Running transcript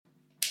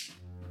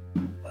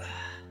Okay.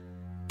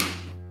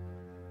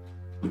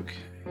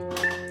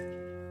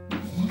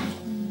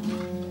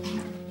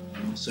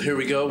 So here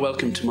we go.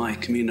 Welcome to my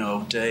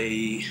Camino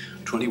Day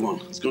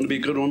 21. It's going to be a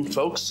good one,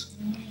 folks.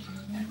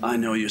 I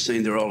know you're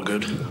saying they're all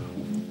good.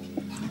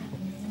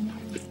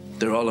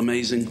 They're all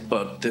amazing,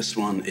 but this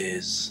one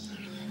is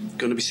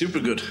going to be super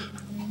good.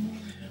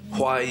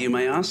 Why, you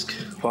may ask?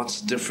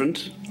 What's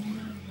different?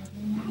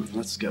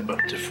 Let's get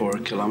up to 4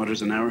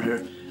 kilometers an hour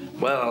here.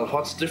 Well,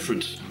 what's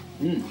different?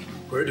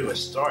 Where do I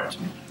start?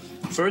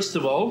 First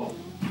of all,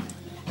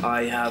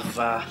 I have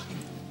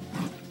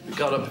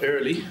got up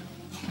early.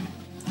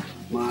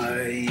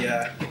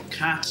 My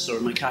cats, or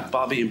my cat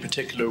Bobby in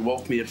particular,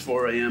 woke me at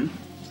 4 a.m.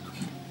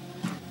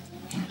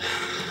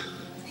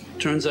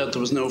 Turns out there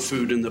was no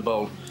food in the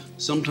bowl.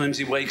 Sometimes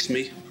he wakes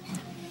me.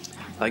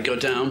 I go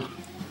down.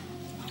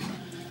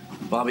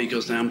 Bobby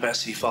goes down,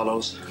 Bessie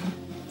follows.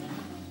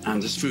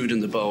 And there's food in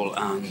the bowl,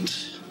 and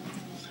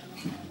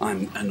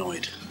I'm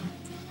annoyed.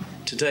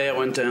 Today I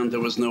went down, there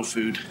was no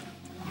food.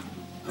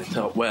 I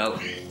thought, well,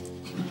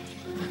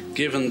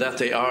 given that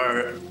they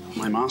are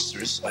my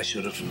masters, I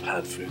should have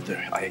had food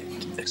there. I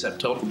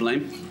accept total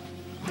blame,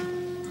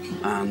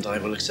 and I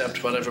will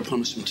accept whatever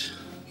punishment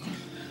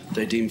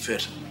they deem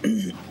fit.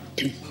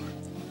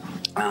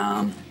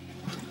 I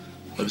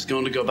was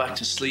going to go back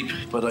to sleep,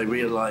 but I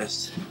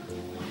realized,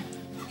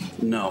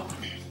 no.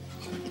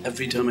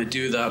 Every time I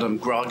do that, I'm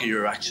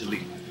groggier,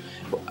 actually.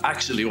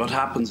 Actually, what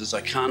happens is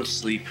I can't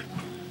sleep,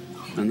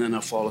 and then I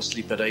fall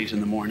asleep at 8 in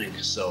the morning,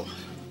 so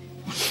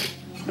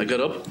I got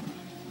up.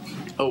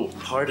 Oh,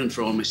 pardon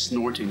for all my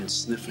snorting and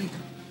sniffing.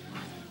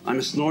 I'm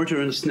a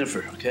snorter and a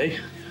sniffer, okay?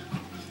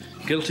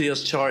 Guilty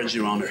as charged,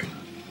 Your Honor.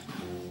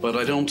 But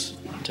I don't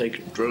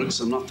take drugs.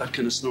 I'm not that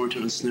kind of snorter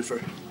and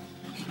sniffer.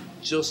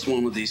 Just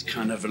one of these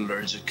kind of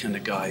allergic kind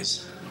of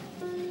guys.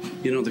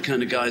 You know, the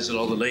kind of guys that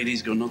all the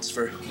ladies go nuts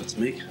for. That's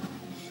me.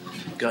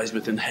 Guys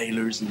with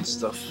inhalers and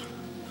stuff.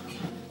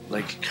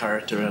 Like a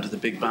character out of The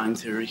Big Bang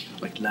Theory,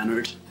 like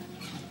Leonard.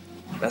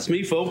 That's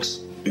me, folks.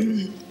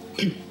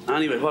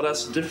 Anyway, what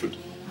else is different?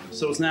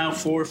 So it's now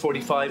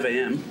 4:45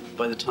 a.m.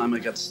 by the time I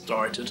get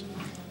started.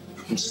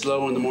 I'm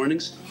slow in the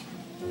mornings.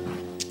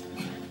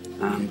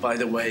 And by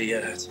the way,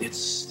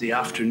 it's the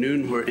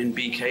afternoon. We're in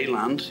BK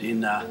land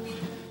in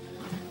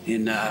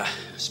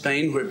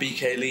Spain, where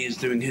BK Lee is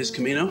doing his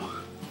Camino.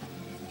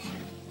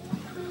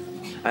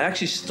 I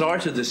actually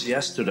started this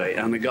yesterday,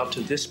 and I got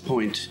to this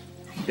point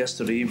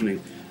yesterday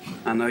evening,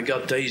 and I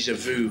got deja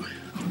vu.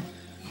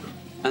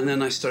 And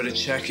then I started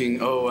checking,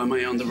 am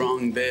I on the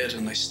wrong bit?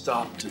 And I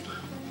stopped, and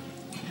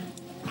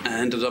I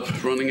ended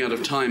up running out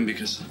of time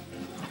because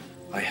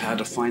I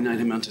had a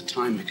finite amount of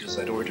time because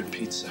I'd ordered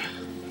pizza.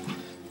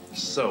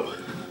 So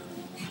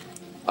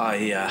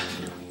I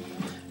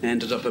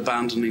ended up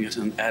abandoning it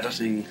and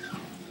editing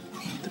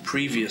the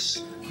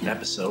previous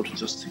episode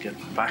just to get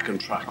back on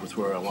track with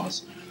where I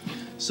was.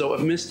 So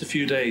I've missed a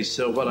few days,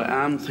 so what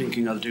I am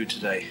thinking I'll do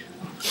today,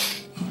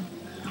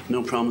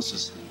 no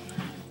promises.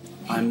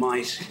 I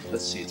might,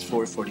 let's see, it's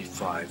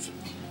 4:45.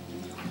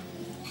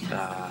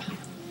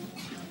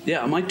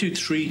 I might do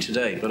 3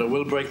 today, but I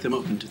will break them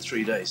up into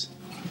 3 days.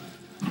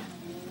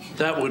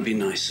 That would be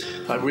nice.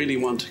 I really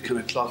want to kind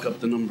of clock up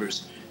the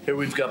numbers. Here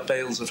we've got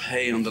bales of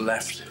hay on the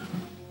left.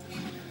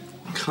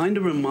 Kind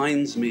of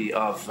reminds me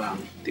of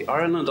the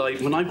Ireland.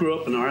 When I grew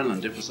up in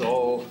Ireland, it was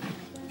all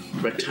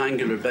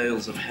rectangular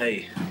bales of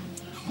hay.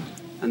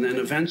 And then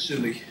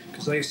eventually,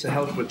 because I used to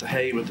help with the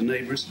hay with the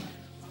neighbours,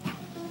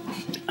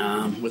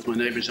 with my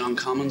neighbour John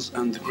Commons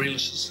and the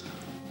Grealishes.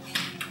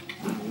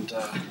 And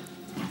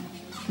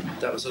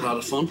that was a lot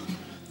of fun.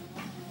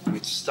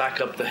 We'd stack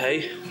up the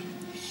hay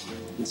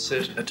and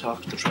sit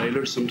atop the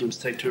trailer, sometimes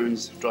take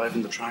turns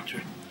driving the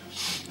tractor.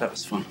 That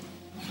was fun.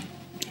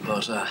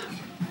 But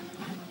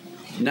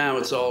now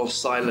it's all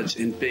silage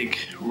in big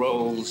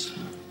rolls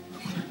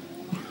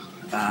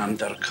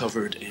that are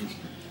covered in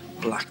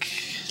black,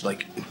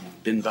 like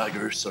bin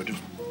bagger sort of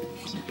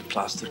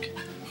plastic.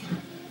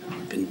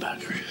 Bin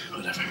bagger,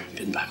 whatever,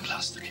 bin bag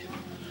plastic.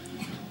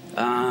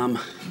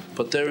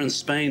 But there in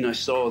Spain, I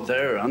saw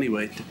there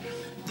anyway,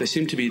 they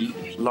seem to be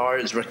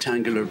large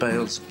rectangular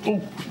bales.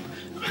 Oh,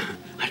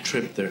 I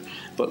tripped there,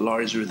 but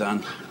larger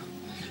than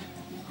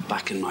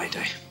back in my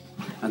day.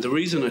 And the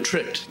reason I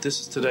tripped, this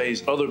is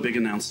today's other big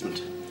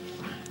announcement.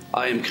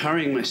 I am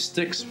carrying my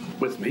sticks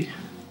with me,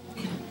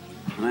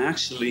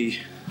 and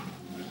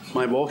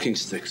my walking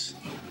sticks,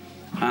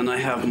 and I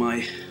have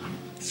my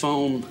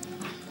phone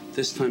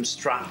this time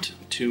strapped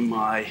to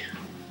my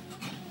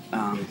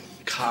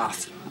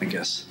calf, I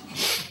guess,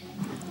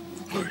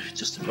 or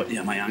just about,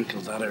 my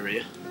ankle, that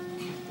area.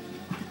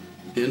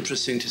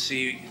 Interesting to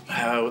see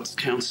how it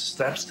counts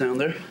steps down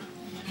there.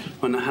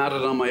 When I had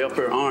it on my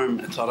upper arm,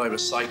 I thought I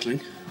was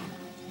cycling.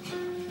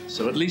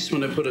 So at least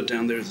when I put it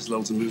down there's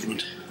loads of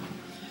movement.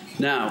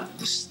 Now,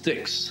 the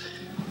sticks.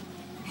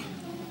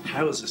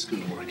 How is this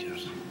going to work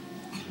out?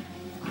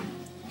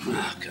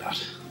 Oh, God.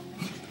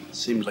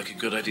 Seemed like a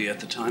good idea at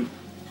the time.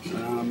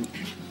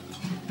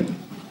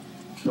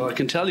 Well, I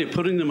can tell you,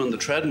 putting them on the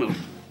treadmill.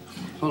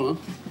 Hold on.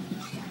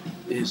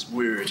 is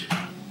weird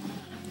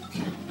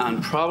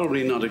and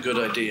probably not a good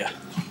idea.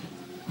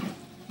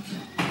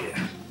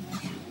 Yeah.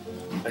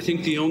 I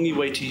think the only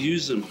way to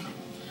use them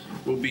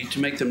would be to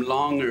make them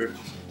longer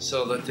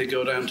so that they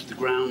go down to the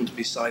ground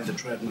beside the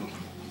treadmill.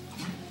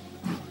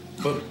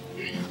 But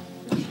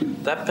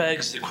that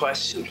begs the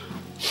question.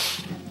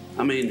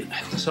 I mean,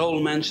 this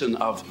whole mention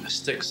of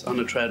sticks on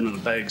a treadmill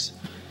begs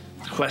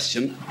the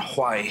question,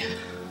 why?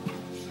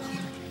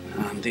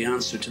 And the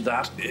answer to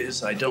that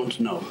is, I don't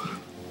know.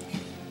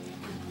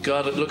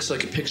 God, it looks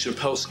like a picture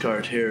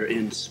postcard here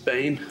in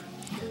Spain.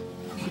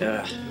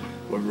 Or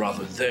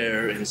rather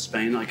there in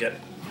Spain. It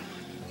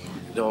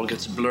all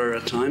gets a blur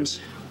at times.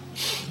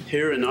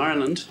 Here in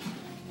Ireland,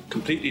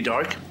 completely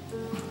dark,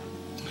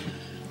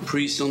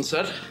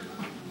 pre-sunset.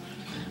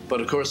 But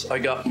of course I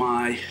got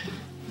my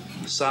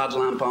sad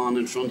lamp on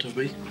in front of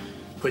me,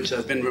 which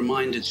I've been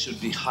reminded should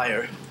be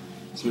higher.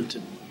 It's meant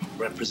to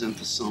represent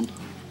the sun.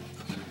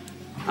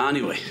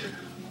 Anyway,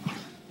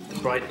 the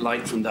bright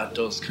light from that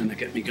does kind of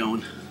get me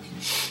going.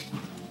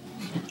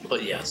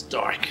 But yeah, it's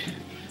dark.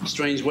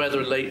 Strange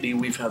weather lately.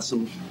 We've had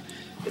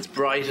it's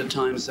bright at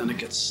times, then it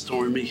gets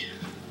stormy.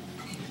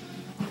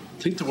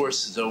 I think the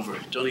worst is over.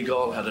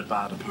 Donegal had it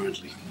bad,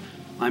 apparently.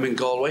 I'm in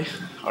Galway,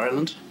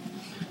 Ireland,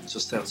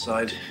 just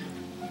outside,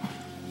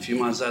 a few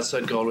miles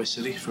outside Galway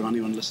City, for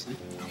anyone listening.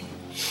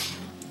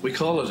 We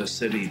call it a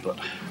city, but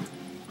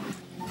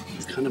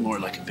it's kind of more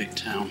like a big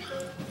town,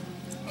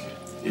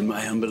 in my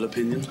humble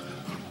opinion.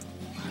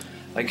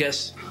 I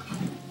guess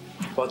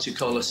what you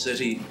call a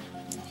city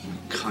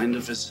kind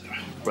of is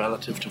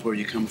relative to where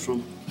you come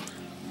from.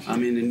 I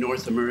mean, in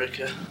North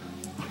America,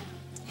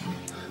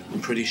 I'm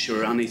pretty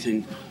sure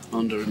anything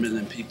under 1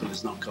 million people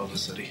is not called a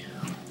city.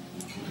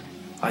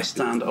 I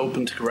stand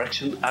open to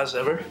correction, as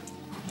ever.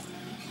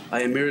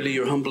 I am merely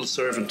your humble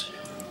servant,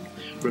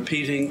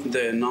 repeating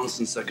the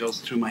nonsense that goes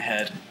through my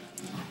head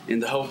in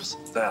the hopes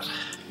that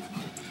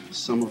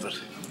some of it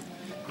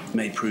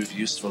may prove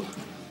useful.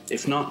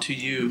 If not to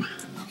you,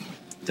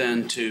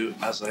 then to,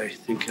 as I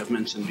think I've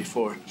mentioned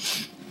before,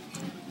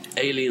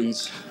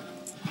 aliens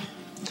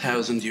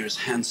 1,000 years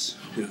hence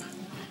who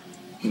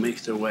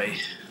make their way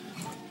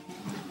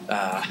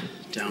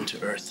down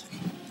to Earth.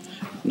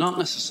 Not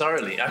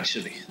necessarily,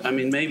 actually. I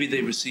mean, maybe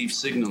they receive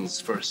signals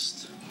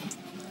first.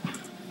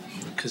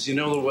 Because you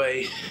know the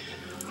way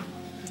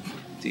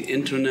the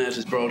internet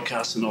is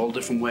broadcast in all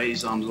different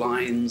ways on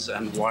lines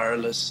and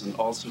wireless and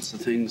all sorts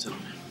of things. And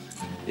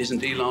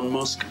isn't Elon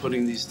Musk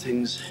putting these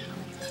things?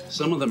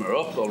 Some of them are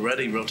up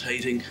already,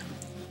 rotating,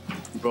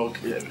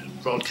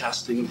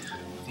 broadcasting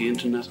the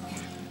internet.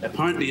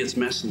 Apparently it's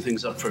messing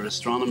things up for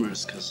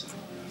astronomers because,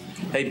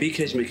 hey,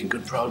 BK's making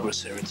good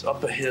progress here. It's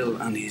up a hill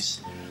and he's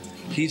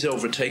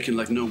overtaken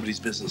like nobody's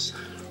business.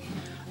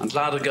 I'm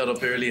glad I got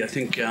up early. I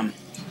think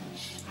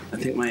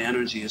my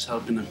energy is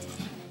helping him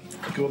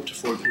go up to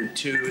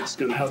 4.2. It's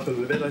going to help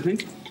him a bit, I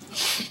think.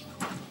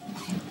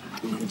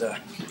 And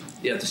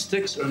yeah, the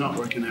sticks are not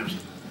working out.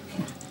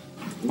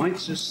 Might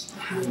just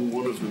hang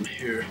one of them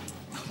here.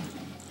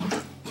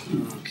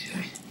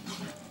 Okay.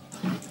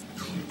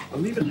 I'll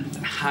leave it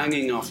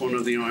hanging off one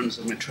of the arms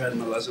of my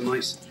treadmill as a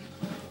nice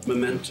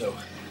memento.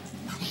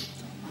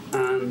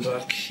 And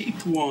I'll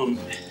keep one.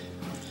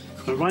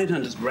 My right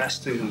hand is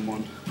resting on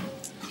one.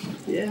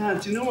 Yeah,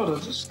 do you know what? I'll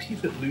just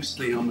keep it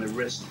loosely on my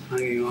wrist,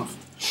 hanging off.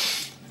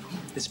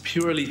 It's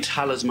purely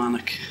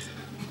talismanic.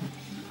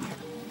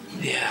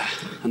 Yeah,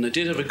 and I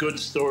did have a good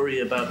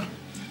story about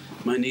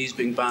my knees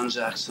being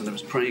banjacks and I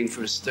was praying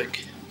for a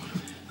stick.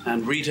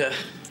 And Rita,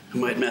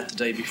 whom I'd met the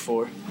day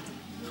before,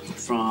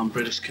 from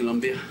British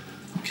Columbia,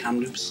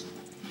 Kamloops,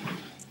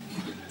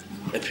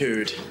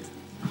 appeared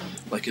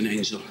like an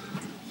angel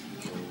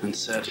and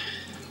said,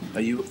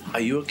 Are you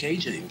okay,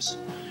 James?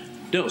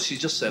 No, she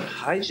just said,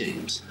 Hi,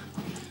 James.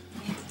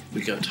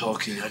 We got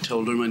talking. I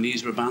told her my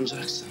knees were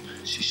banjacks.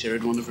 She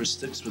shared one of her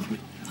sticks with me,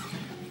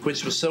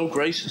 which was so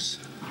gracious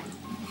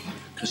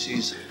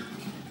because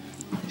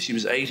she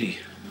was 80.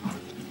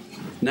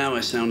 Now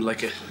I sound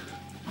like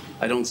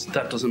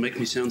that doesn't make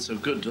me sound so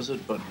good, does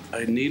it? But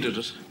I needed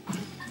it.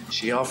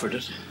 She offered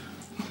it.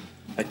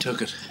 I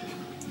took it.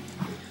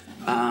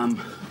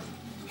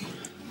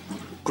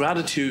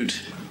 Gratitude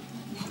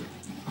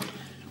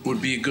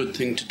would be a good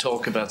thing to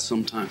talk about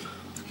sometime.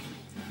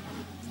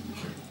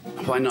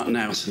 Why not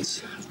now,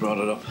 since I've brought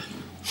it up?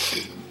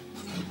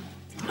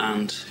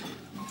 And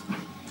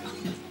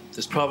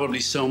there's probably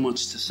so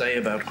much to say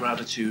about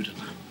gratitude.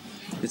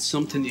 It's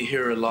something you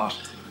hear a lot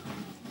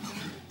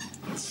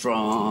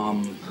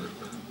from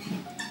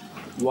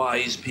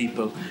wise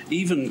people,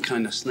 even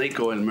kind of snake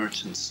oil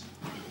merchants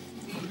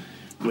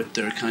with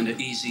their kind of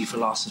easy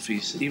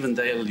philosophies. Even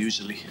they'll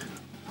usually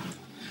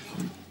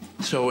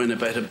throw in a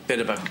bit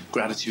about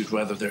gratitude,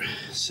 whether they're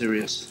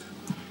serious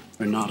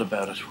or not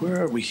about it.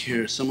 Where are we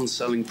here? Someone's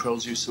selling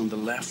produce on the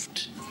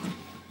left.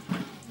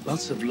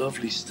 Lots of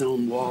lovely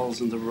stone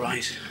walls on the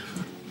right,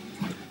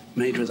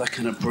 made with that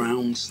kind of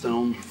brown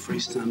stone,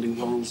 freestanding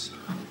walls.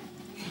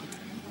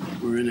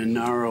 We're in a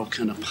narrow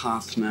kind of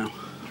path now.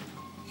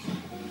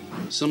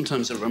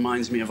 Sometimes it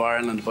reminds me of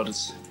Ireland, but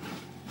it's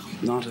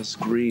not as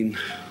green,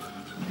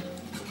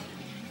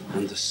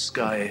 and the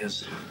sky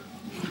is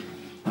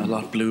a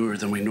lot bluer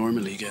than we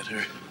normally get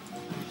here.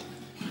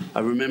 I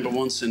remember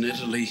once in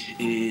Italy,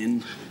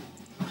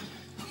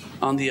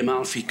 on the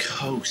Amalfi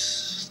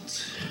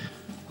Coast,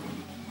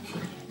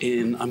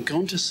 I'm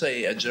going to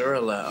say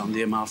Agerola on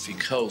the Amalfi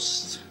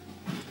Coast,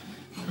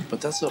 but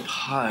that's up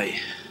high.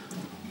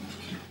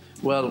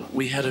 Well,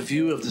 we had a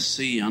view of the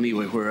sea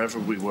anyway, wherever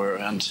we were,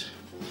 and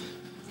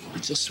I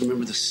just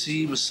remember the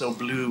sea was so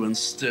blue and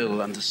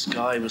still, and the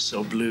sky was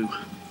so blue,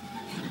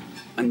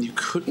 and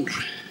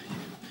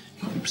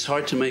it was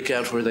hard to make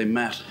out where they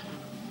met.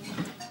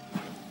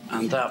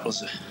 And that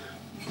was a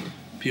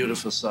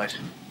beautiful sight.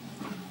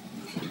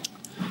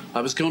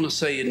 I was going to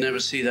say you'd never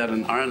see that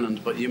in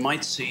Ireland, but you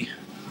might see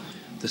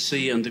the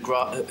sea and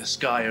the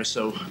sky are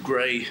so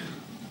grey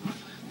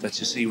that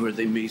you see where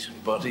they meet.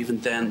 But even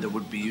then, there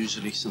would be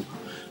usually some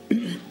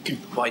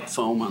white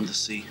foam on the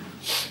sea.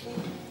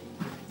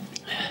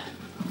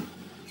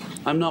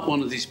 I'm not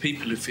one of these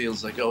people who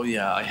feels like, oh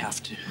yeah, I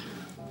have to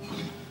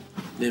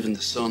live in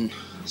the sun.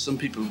 Some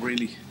people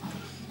really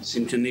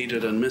seem to need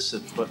it and miss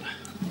it, but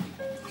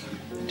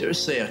I dare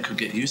say I could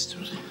get used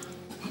to it.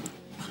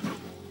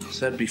 I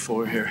said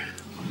before here,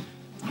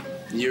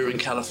 a year in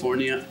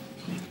California,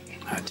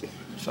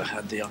 if I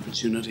had the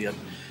opportunity, I'd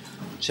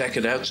check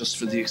it out just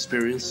for the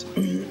experience.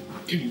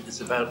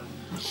 It's about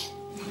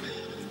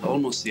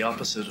almost the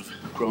opposite of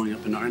growing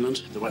up in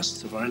Ireland, the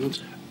west of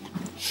Ireland.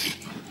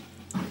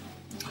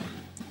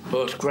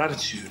 But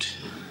gratitude,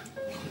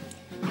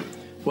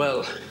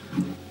 well,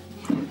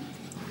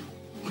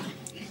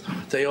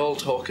 they all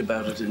talk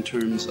about it in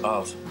terms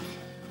of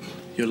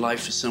your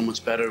life is so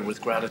much better with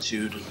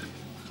gratitude. And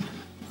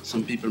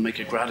some people make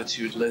a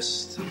gratitude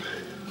list.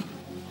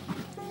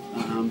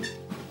 And,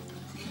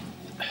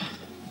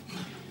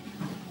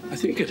 I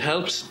think it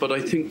helps, but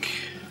I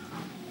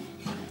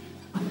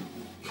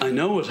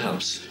know it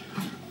helps.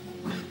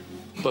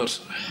 But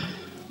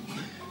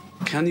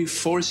can you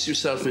force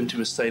yourself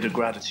into a state of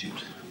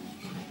gratitude?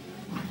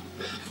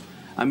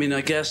 I mean,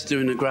 I guess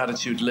doing a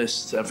gratitude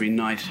list every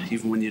night,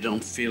 even when you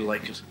don't feel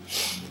like it,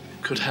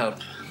 could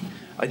help.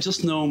 I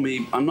just know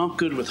me, I'm not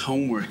good with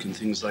homework and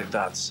things like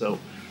that, so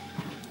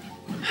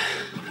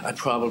I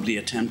probably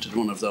attempted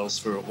one of those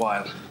for a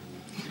while.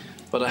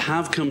 But I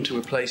have come to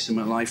a place in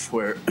my life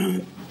where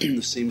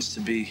there seems to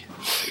be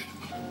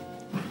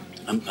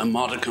a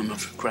modicum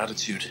of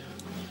gratitude.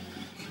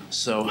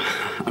 So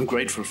I'm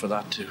grateful for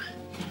that too.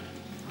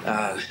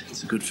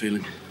 It's a good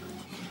feeling.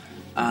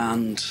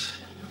 And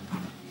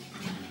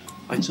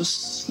I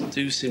just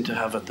do seem to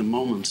have at the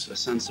moment a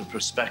sense of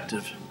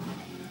perspective.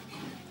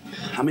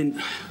 I mean,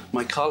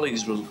 my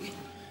colleagues will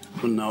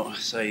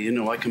say,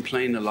 I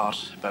complain a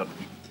lot about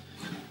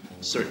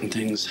certain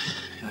things.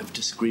 I have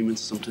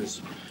disagreements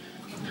sometimes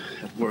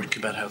at work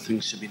about how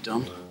things should be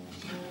done.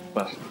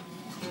 Well,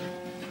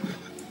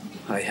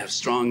 I have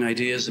strong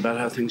ideas about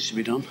how things should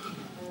be done.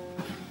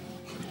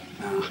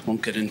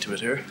 Won't get into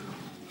it here.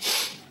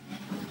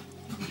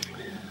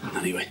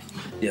 Anyway,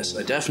 yes,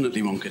 I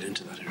definitely won't get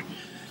into that here.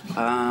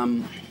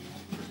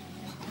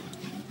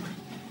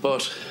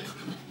 But,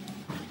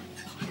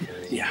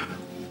 yeah,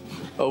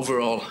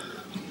 overall,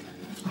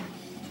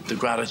 the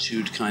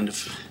gratitude kind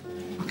of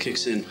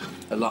kicks in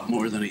a lot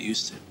more than it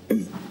used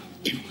to,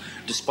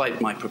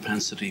 despite my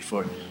propensity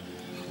for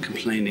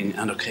complaining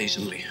and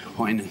occasionally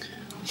whining.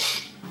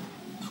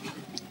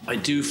 I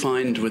do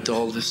find with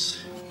all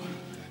this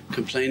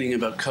complaining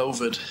about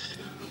COVID,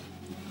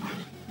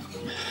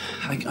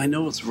 I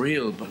know it's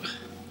real, but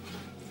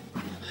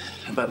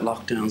about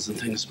lockdowns and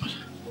things,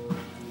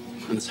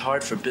 and it's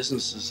hard for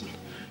businesses and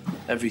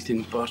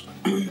everything, but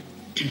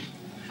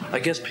I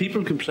guess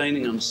people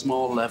complaining on a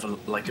small level,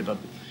 like about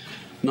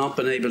not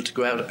being able to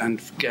go out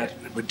and get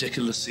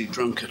ridiculously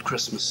drunk at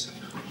Christmas,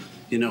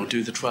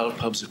 do the 12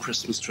 pubs of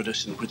Christmas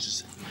tradition, which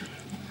is,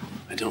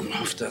 I don't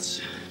know if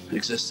that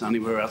exists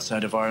anywhere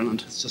outside of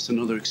Ireland. It's just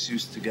another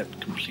excuse to get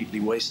completely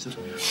wasted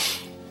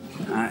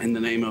in the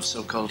name of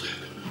so-called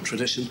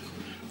tradition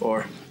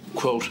or,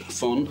 quote,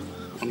 fun,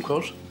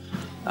 unquote.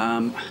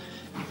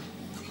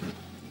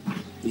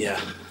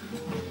 Yeah,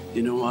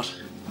 you know what?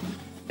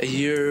 A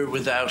year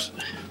without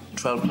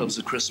 12 pubs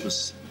of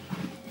Christmas,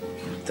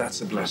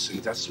 that's a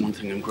blessing. That's one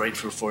thing I'm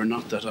grateful for.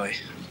 Not that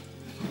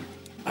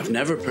I've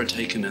never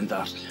partaken in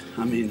that.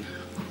 I mean,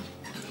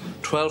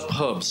 12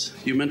 pubs.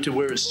 You meant to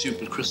wear a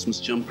stupid Christmas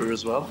jumper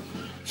as well.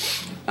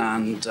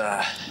 And,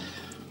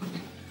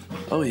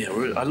 oh yeah,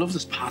 I love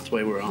this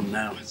pathway we're on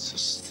now. It's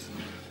just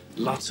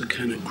lots of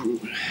kind of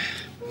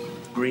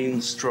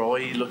green,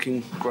 strawy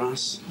looking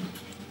grass.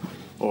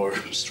 Or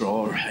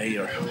straw or hay,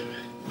 or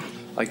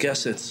I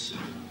guess it's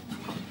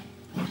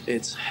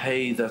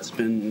hay that's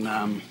been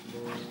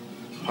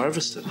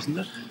harvested, isn't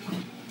it?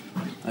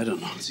 I don't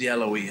know. It's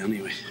yellowy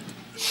anyway.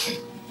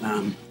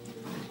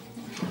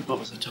 What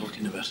was I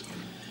talking about?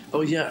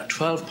 Oh yeah,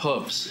 12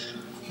 pubs.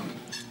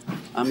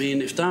 I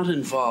mean, if that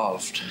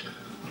involved,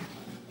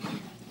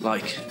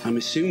 I'm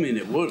assuming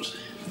it would,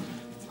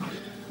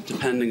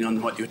 depending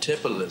on what your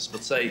tipple is,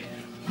 but say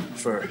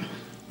for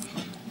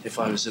if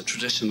I was a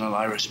traditional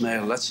Irish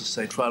male, let's just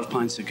say 12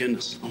 pints of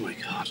Guinness. Oh my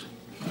God.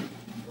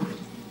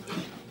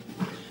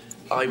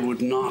 I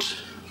would not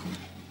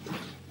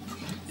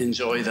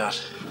enjoy that.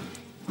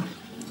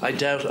 I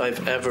doubt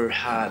I've ever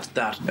had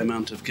that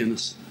amount of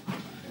Guinness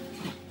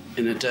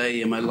in a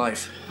day in my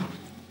life.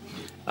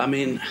 I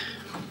mean,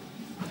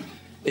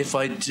 if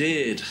I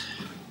did,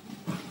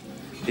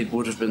 it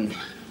would have been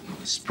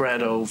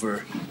spread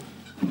over,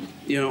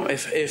 you know,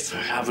 if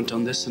I haven't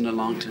done this in a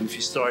long time, if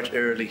you start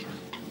early,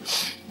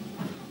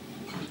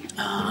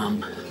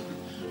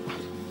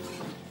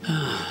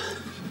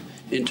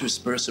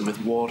 intersperse it with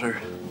water.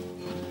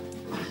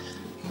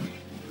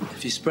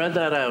 If you spread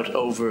that out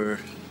over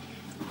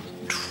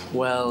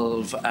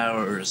 12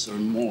 hours or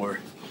more,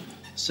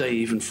 say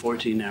even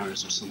 14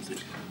 hours or something,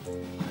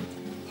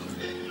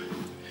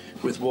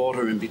 with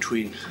water in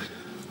between,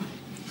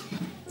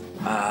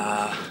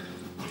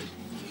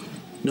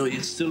 no,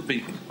 you'd still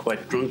be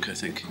quite drunk, I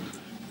think.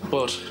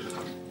 But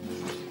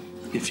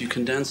if you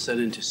condense that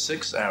into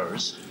 6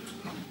 hours,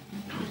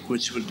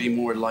 which would be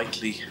more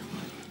likely,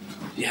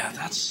 yeah,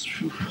 that's,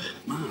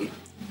 man,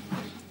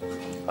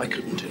 I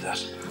couldn't do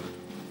that.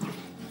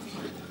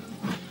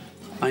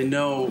 I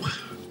know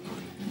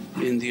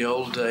in the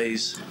old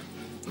days,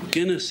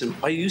 Guinness,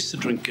 I used to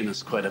drink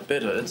Guinness quite a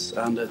bit,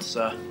 and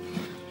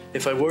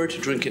if I were to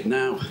drink it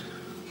now,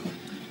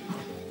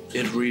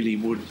 it really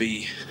would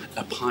be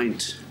a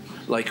pint,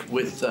 like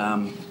with,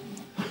 I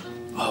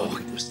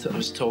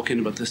was talking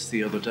about this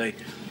the other day,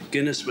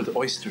 Guinness with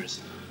oysters.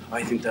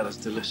 I think that is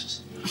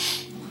delicious.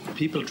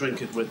 People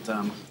drink it with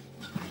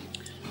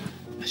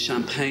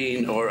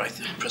champagne or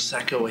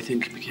Prosecco, I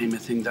think became a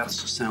thing. That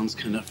just sounds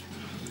kind of,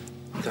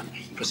 that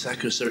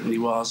Prosecco certainly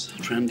was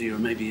trendy, or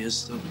maybe is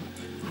still.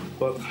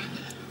 But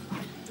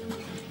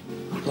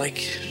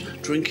like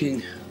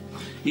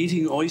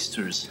eating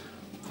oysters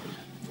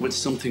with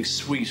something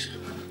sweet.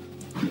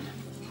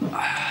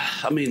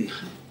 I mean,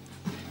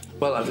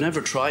 well, I've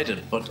never tried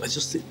it, but I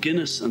just think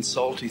Guinness and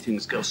salty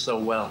things go so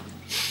well.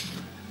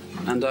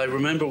 And I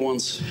remember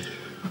once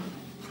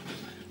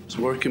I was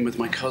working with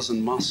my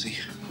cousin Mossy,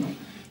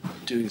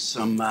 doing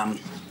some, I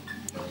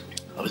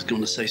was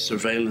going to say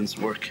surveillance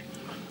work.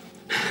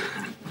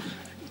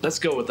 Let's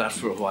go with that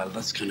for a while,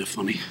 that's kind of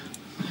funny.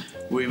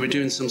 We were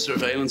doing some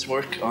surveillance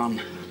work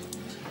on,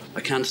 I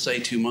can't say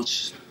too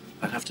much,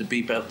 I'd have to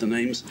beep out the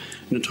names,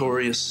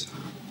 notorious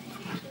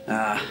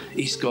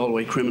East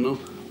Galway criminal,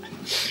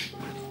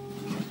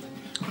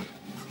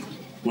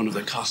 one of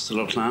the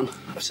Costello clan.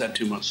 I've said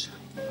too much.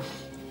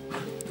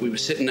 We were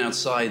sitting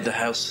outside the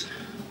house,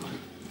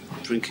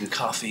 drinking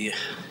coffee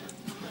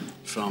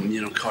from,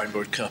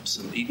 cardboard cups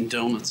and eating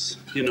donuts.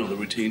 You know the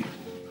routine.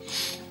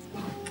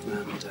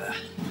 And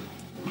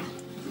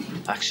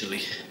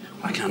actually,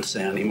 I can't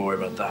say any more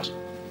about that.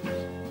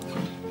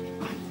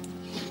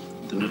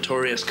 The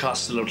notorious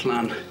Costello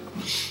clan,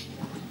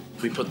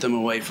 we put them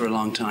away for a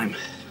long time.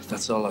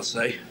 That's all I'll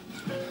say.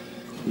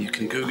 You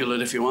can Google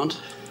it if you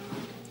want.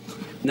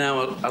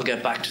 Now I'll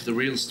get back to the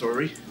real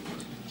story.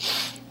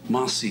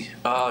 Mossy.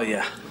 Oh,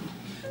 yeah.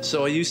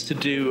 So I used to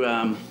do...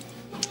 I'm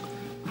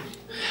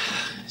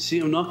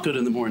not good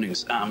in the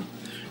mornings.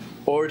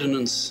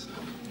 Ordnance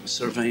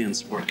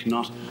surveillance work,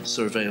 not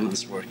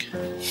surveillance work.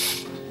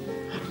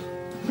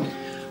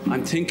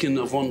 I'm thinking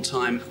of one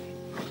time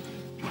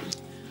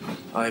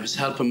I was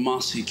helping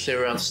Mossy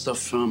clear out stuff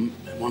from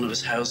one of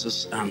his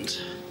houses, and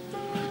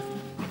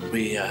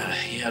he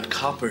had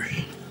copper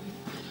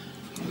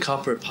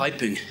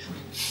piping,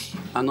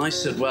 and I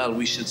said, well,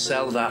 we should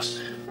sell that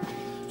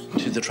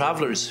to the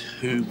travellers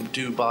who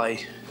do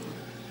buy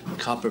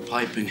copper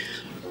piping.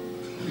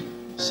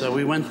 So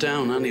we went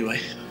down anyway,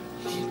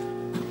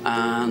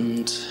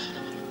 and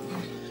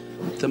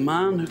the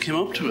man who came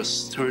up to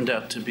us turned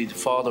out to be the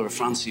father of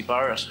Francie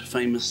Barrett, a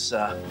famous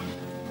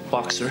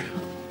boxer.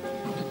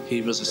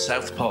 He was a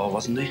southpaw,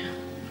 wasn't he?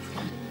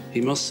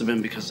 He must have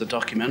been, because the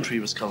documentary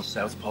was called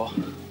Southpaw.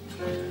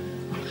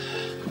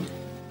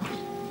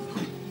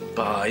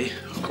 By,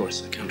 of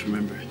course, I can't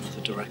remember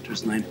the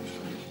director's name.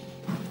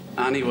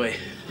 Anyway,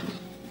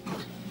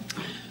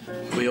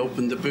 we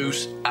opened the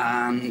boot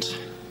and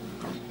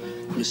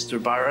Mr.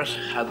 Barrett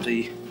had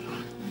the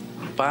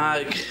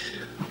bag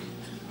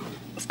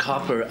of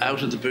copper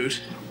out of the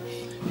boot.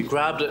 He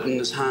grabbed it in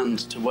his hand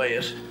to weigh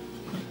it.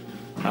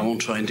 I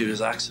won't try and do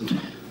his accent. He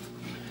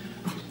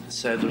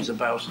said there was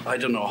about,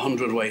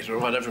 100 weight or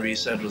whatever he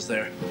said was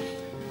there.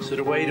 So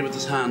he weighed it with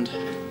his hand,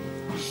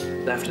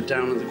 left it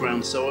down on the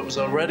ground. So it was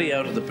already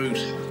out of the boot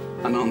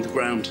and on the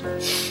ground.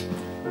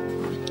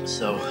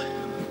 So,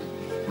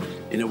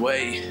 in a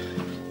way,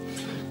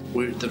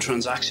 the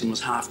transaction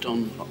was half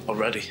done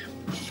already.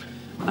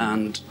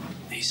 And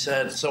he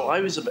said,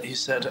 I was about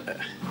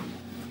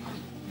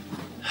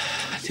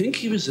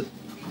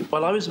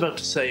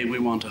to say we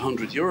want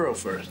 €100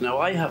 for it. Now,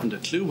 I haven't a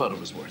clue what it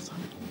was worth.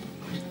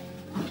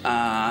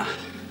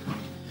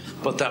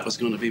 But that was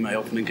going to be my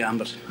opening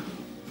gambit.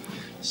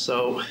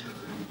 So,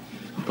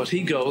 but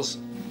he goes,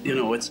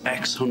 it's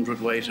X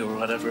hundredweight or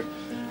whatever.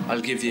 I'll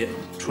give you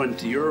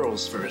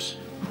 €20 for it.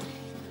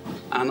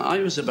 And I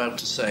was about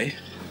to say,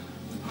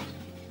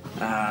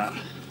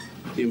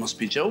 you must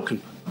be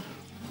joking.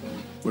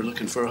 We're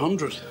looking for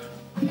 100.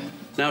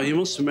 Now, you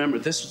must remember,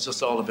 this was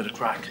just all a bit of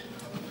crack.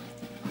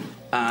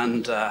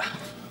 And,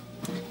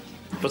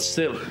 but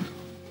still,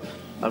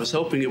 I was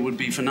hoping it would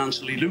be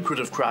financially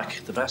lucrative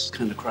crack, the best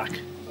kind of crack.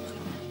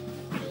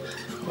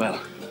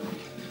 Well,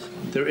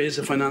 there is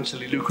a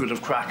financially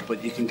lucrative crack,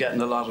 but you can get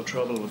in a lot of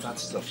trouble with that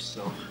stuff,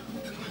 so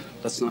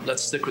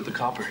let's stick with the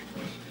copper.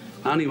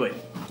 Anyway,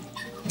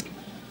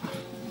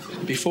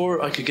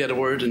 before I could get a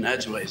word in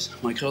edgeways,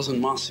 my cousin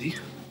Mossy,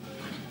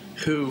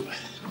 who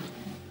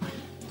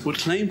would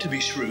claim to be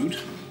shrewd,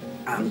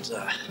 and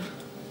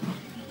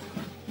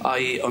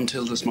I,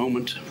 until this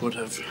moment, would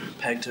have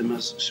pegged him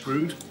as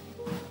shrewd,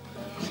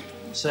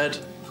 said,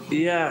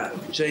 "Yeah,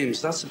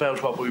 James, that's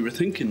about what we were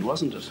thinking,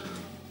 wasn't it?"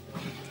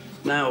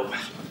 Now,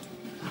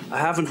 I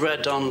haven't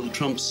read Donald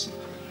Trump's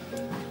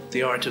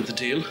The Art of the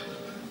Deal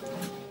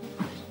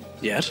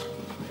yet.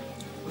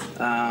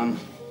 I'm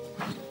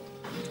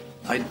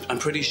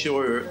pretty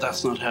sure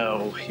that's not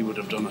how he would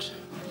have done it.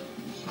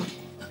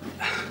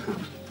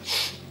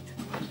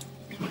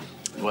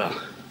 Well,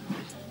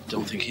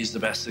 don't think he's the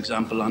best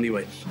example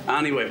anyway.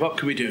 Anyway, what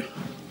can we do?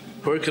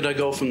 Where could I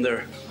go from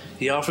there?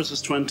 He offers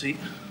us 20.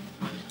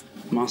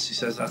 Mossy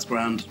says that's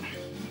grand.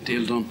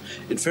 Deal done.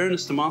 In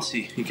fairness to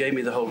Mossy, he gave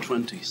me the whole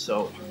 20,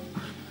 so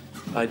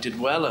I did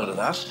well out of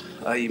that.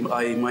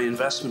 My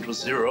investment was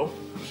 0.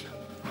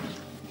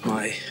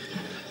 My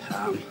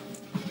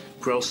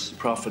gross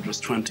profit was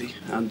 20,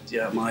 and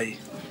my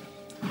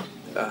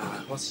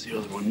what's the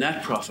other one?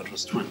 Net profit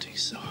was 20.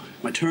 So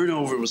my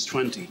turnover was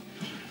 20.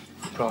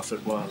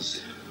 Profit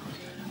was.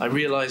 I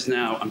realise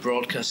now I'm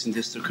broadcasting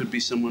this. There could be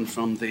someone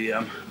from the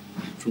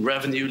from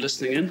revenue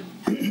listening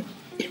in.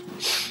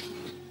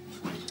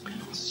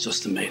 It's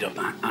just a made-up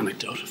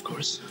anecdote, of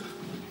course.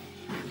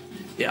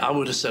 Yeah, I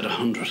would have said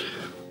 100.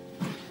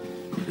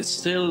 It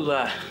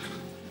still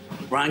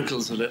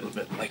rankles a little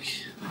bit. Like,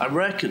 I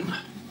reckon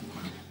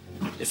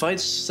if I'd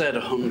said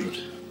 100,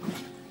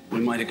 we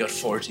might have got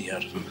 40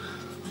 out of him.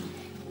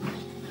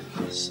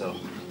 So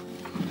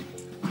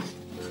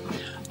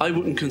I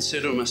wouldn't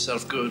consider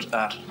myself good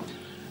at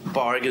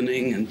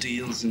bargaining and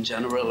deals in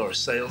general, or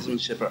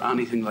salesmanship or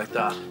anything like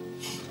that.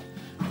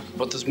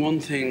 But there's one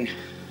thing.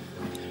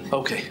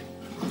 Okay,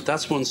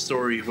 that's one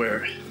story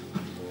where,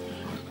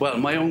 well,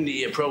 my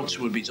only approach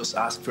would be just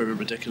ask for a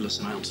ridiculous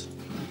amount,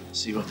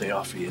 see what they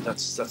offer you.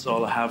 That's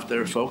all I have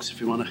there, folks.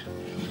 If you want to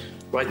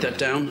write that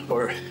down,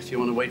 or if you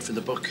want to wait for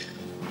the book,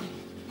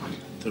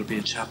 there'll be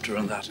a chapter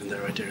on that in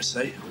there, I dare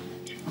say.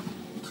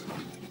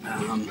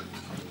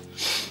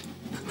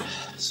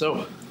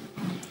 So,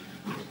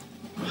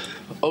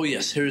 oh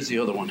yes, here's the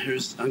other one.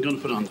 I'm going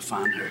to put it on the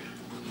fan here.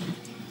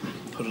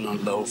 Put it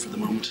on low for the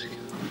moment.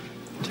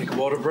 Take a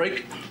water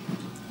break.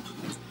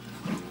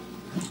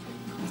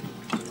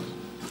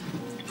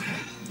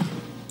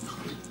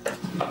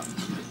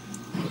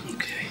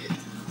 Okay.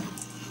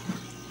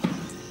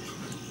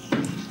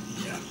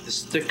 Yeah, this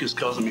stick is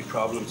causing me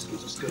problems. I'm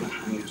just going to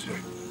hang it here.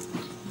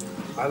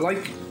 I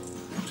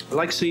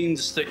like seeing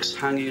the sticks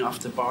hanging off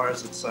the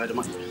bars at the side of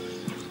my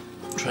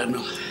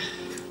treadmill.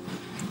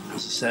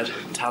 As I said,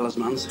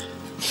 talismans.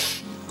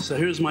 So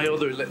here's my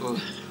other little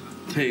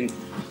thing.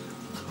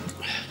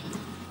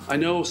 I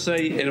know,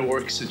 say, in a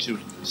work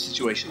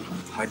situation,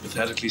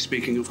 hypothetically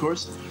speaking, of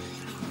course,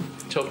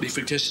 totally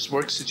fictitious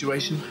work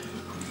situation,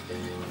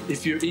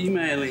 if you're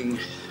emailing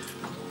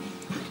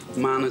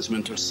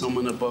management or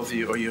someone above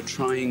you, or you're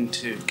trying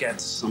to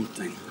get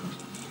something,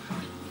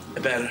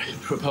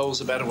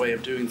 propose a better way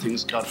of doing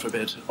things, God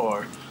forbid,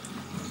 or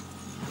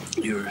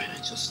you're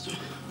just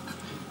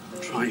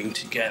trying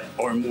to get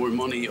or more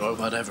money or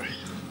whatever.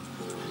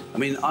 I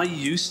mean, I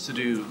used to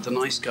do the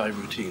nice guy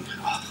routine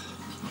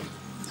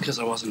because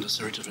I wasn't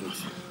assertive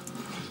enough.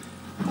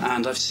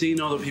 And I've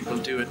seen other people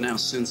do it now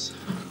since.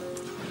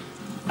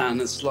 And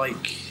it's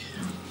like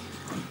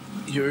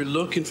you're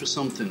looking for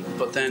something,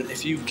 but then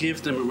if you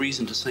give them a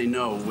reason to say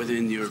no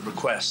within your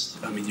request,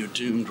 I mean, you're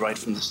doomed right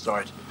from the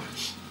start.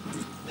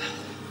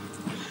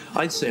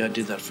 I'd say I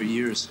did that for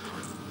years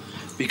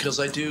because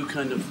I do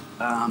kind of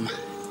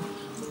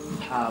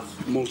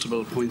have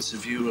multiple points of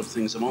view of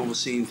things. I'm always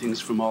seeing things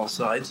from all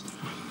sides,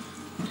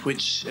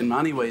 which in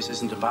many ways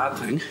isn't a bad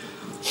thing.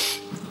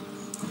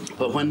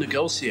 But when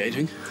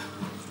negotiating,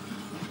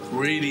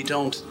 really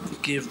don't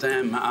give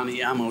them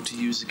any ammo to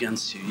use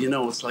against you. You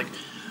know, it's like,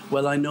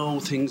 well, I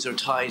know things are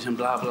tight and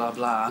blah, blah,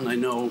 blah, and I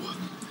know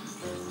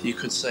you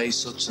could say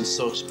such and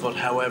such, but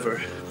however,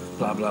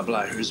 blah, blah,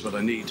 blah, here's what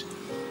I need.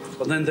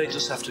 But then they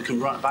just have to come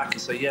right back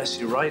and say, yes,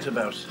 you're right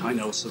about, I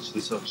know such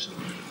and such,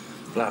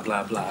 blah,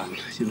 blah, blah, and,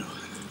 you know.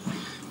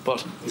 But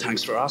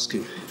thanks for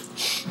asking.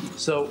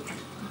 So,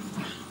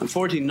 I'm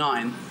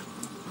 49.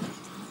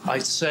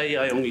 I'd say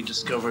I only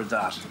discovered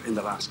that in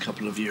the last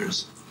couple of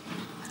years.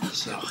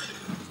 So,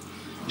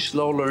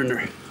 slow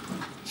learner.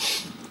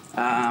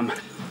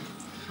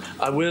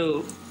 I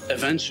will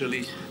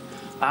eventually,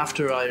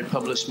 after I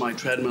publish my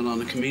Treadmill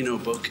on a Camino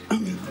book,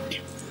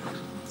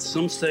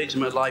 some stage in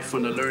my life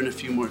when I learn a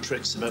few more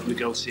tricks about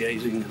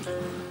negotiating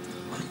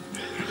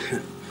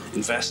and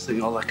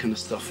investing, all that kind of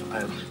stuff,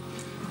 I'll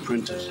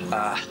print it.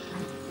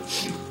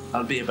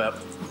 I'll be about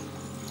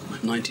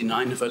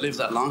 99 if I live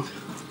that long.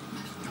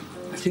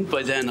 I think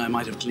by then I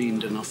might have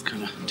gleaned enough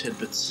kind of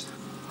tidbits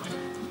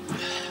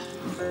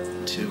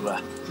to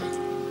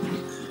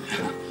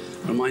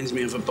reminds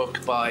me of a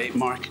book by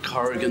Mark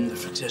Corrigan, the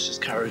fictitious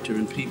character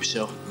in Peep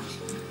Show,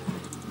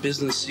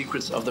 Business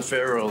Secrets of the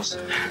Pharaohs.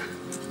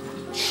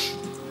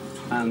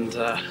 And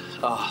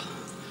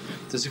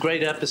there's a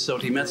great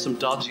episode. He met some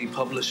dodgy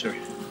publisher.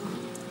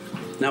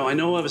 Now I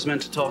know I was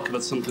meant to talk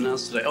about something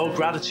else today. Oh,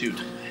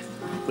 gratitude.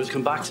 We'll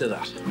come back to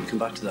that.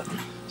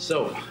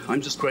 So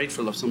I'm just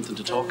grateful of something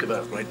to talk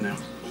about right now.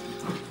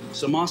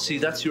 So Mossy,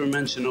 that's your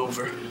mention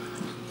over.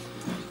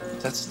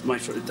 That's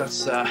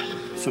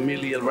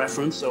familial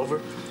reference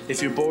over.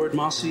 If you're bored,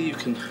 Mossy, you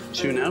can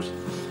tune out,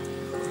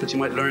 but you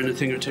might learn a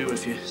thing or two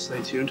if you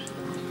stay tuned.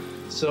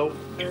 So,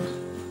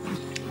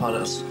 what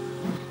else?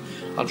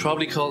 I'll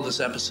probably call this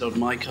episode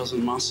My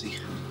Cousin Mossy,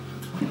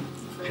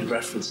 in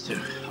reference to,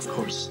 of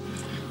course,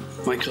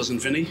 my cousin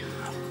Vinny.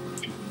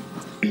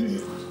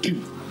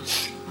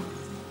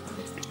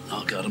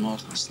 Oh God, I'm all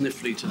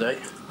sniffly today.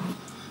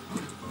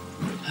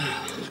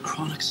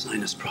 Chronic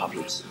sinus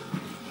problems.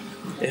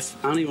 If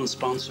anyone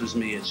sponsors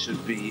me, it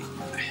should be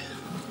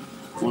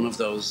one of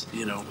those,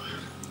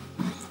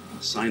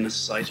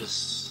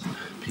 sinusitis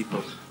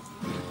people.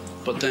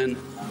 But then,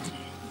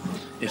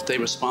 if they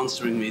were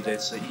sponsoring me, they'd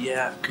say,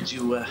 yeah, could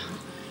you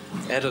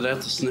edit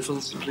out the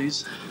sniffles,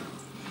 please?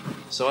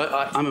 So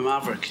I'm a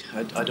maverick.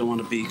 I don't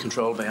want to be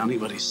controlled by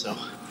anybody, so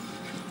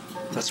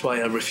that's why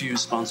I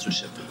refuse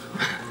sponsorship.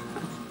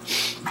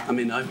 I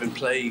mean, I've been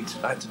plagued.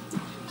 I had to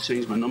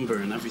change my number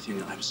and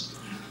everything.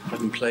 I've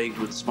been plagued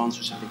with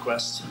sponsorship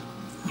requests,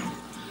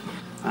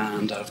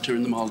 and I've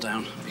turned them all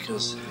down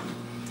because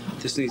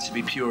this needs to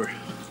be pure.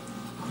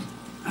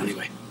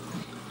 Anyway,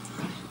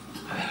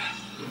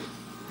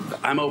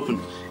 I'm open.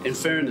 In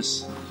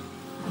fairness,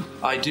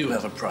 I do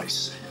have a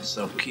price,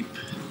 so keep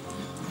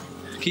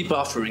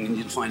offering and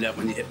you'll find out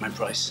when you hit my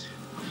price.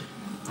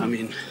 I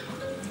mean,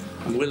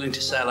 I'm willing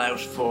to sell out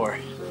for,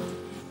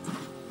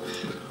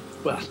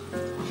 well,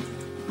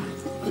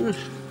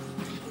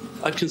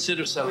 I'd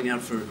consider selling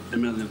out for $1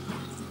 million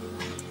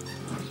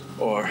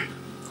or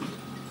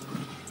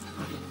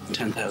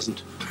 10,000.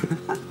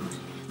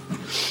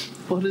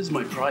 What is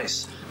my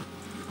price?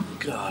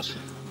 God.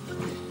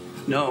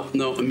 No,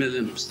 $1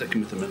 million. I'm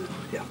sticking with $1 million.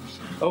 Yeah.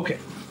 Okay.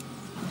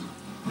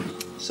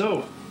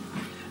 So,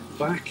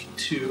 back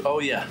to,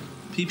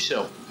 Peep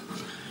Show.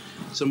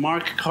 So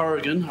Mark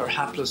Corrigan, our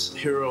hapless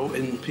hero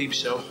in Peep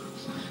Show,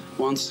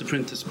 wants to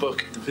print this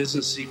book, The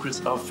Business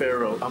Secrets of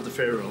the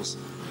Pharaohs.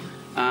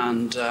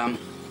 And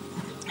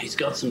he's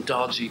got some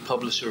dodgy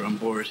publisher on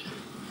board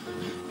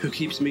who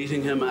keeps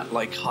meeting him at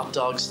like hot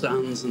dog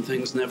stands and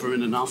things, never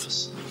in an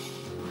office.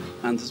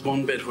 And there's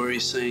one bit where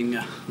he's saying,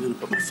 I'm going to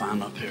put my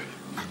fan up here.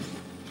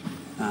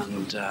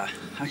 And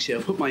actually,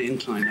 I'll put my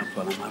incline up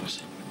while I'm at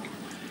it.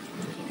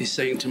 He's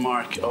saying to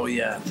Mark,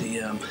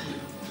 the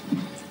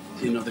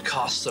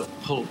cost of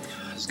pulp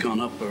has gone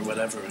up or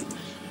whatever, and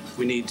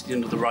we need,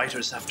 the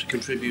writers have to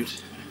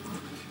contribute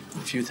a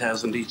few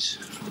thousand each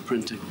for the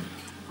printing.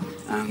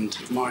 And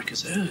Mark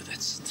is,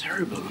 that's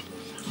terrible.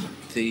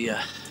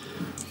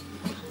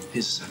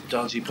 His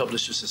dodgy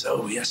publisher says,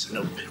 oh yes, I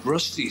know,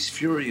 Rusty's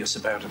furious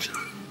about it.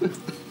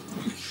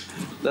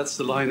 That's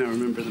the line I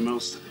remember the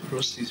most.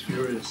 Rusty's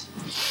furious.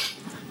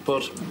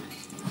 But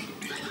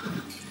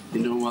you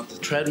know what? The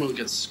treadmill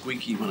gets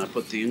squeaky when I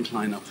put the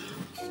incline up.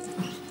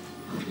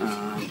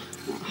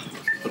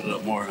 Put it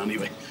up more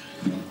anyway.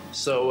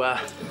 So,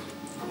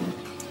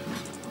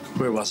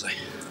 where was I?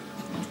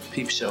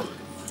 Peep Show.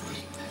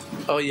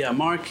 Oh yeah,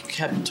 Mark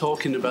kept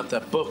talking about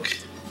that book.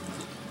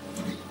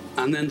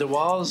 And then there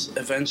was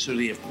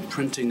eventually a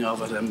printing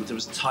of it, and there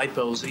was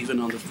typos even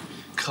on the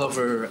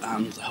cover,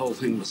 and the whole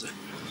thing was a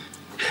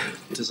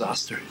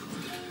disaster.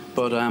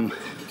 But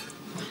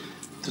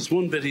there's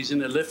one bit he's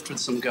in a lift with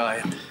some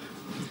guy,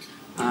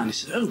 and he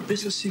says, oh,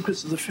 Business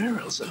Secrets of the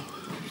Pharaohs. Oh,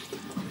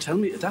 tell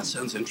me, that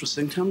sounds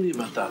interesting. Tell me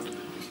about that.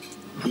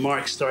 And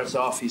Mark starts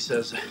off, he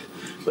says,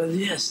 well,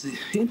 yes, the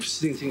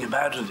interesting thing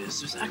about it is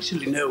there's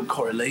actually no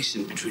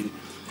correlation between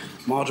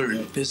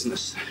modern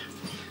business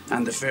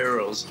and the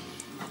Pharaohs.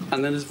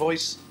 And then his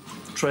voice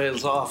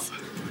trails off.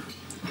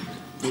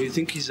 And you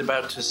think he's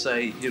about to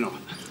say,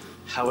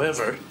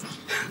 however,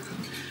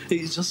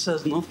 he just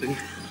says nothing.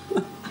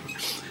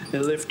 The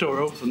lift door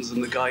opens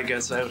and the guy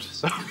gets out.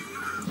 So,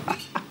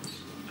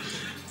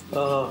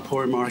 oh,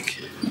 poor Mark.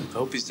 I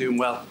hope he's doing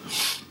well.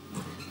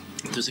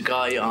 There's a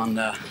guy on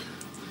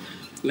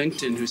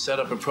LinkedIn who set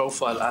up a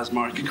profile as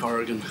Mark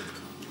Corrigan.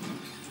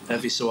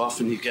 Every so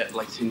often you get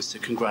things to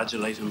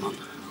congratulate him on,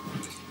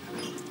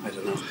 I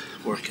don't know,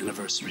 work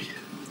anniversary.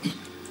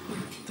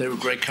 They were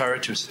great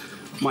characters.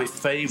 My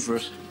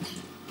favourite,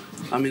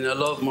 I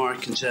love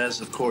Mark and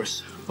Jez, of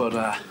course, but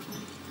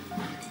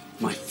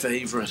my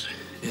favourite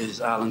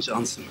is Alan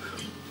Johnson.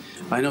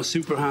 I know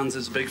Superhands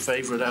is a big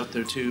favourite out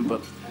there too,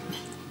 but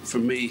for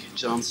me,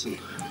 Johnson,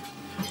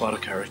 what a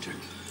character.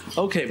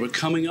 Okay, we're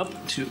coming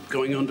up to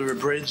going under a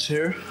bridge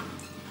here.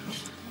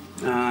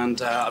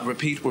 And I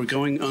repeat, we're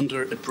going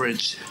under a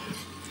bridge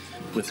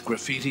with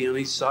graffiti on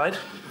each side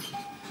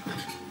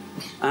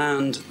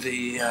and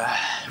the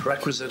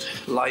requisite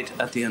light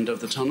at the end of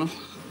the tunnel.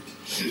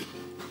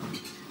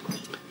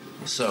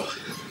 So,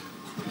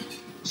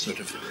 sort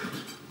of,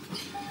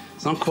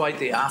 it's not quite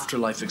the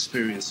afterlife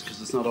experience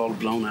because it's not all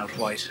blown out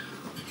white.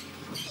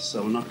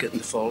 So we're not getting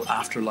the full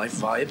afterlife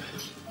vibe.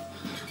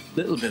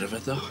 Little bit of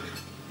it though.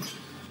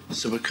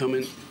 So we're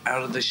coming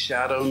out of the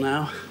shadow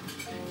now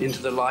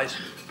into the light,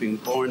 being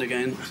born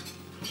again.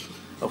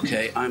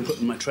 Okay, I'm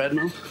putting my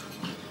treadmill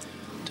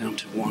down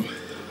to 1.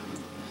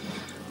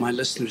 My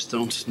listeners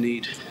don't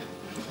need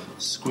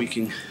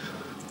squeaking.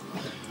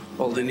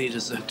 All they need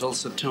is the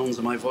dulcet tones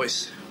of my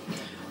voice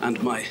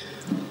and my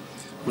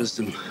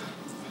wisdom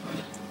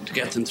to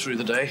get them through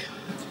the day.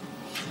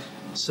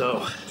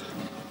 So,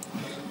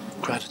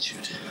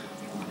 gratitude.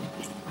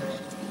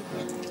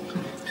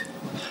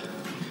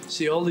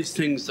 See, all these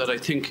things that I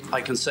think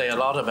I can say a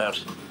lot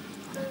about,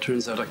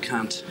 turns out I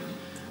can't.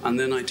 And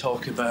then I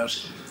talk about,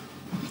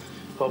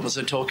 what was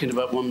I talking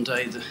about one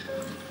day? The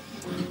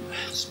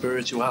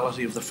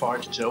spirituality of the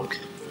fart joke.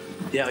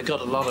 Yeah, I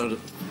got a lot out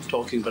of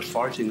talking about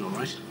farting, all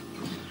right.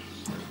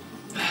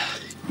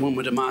 One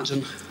would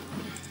imagine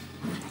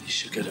you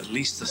should get at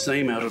least the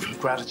same out of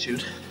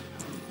gratitude.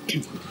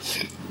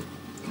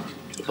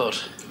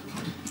 But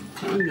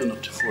I'm going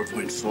up to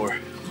 4.4.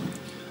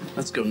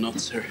 Let's go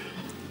nuts here.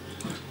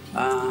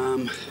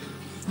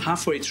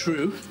 Halfway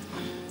through,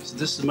 so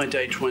this is my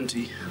day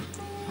 20,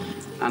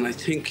 and I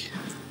think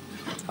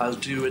I'll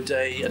do a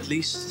day, at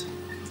least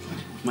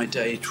my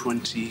day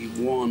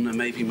 21 and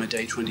maybe my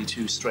day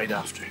 22 straight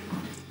after,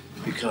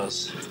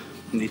 because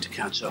I need to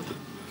catch up.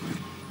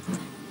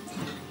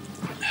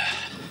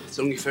 It's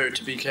only fair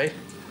to BK.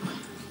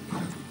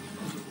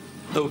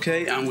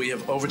 Okay, and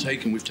we've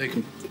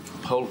taken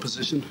pole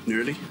position,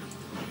 nearly.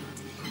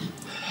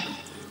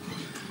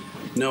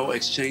 No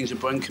exchange of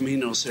buen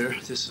caminos here.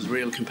 This is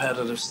real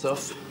competitive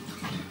stuff.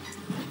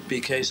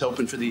 BK's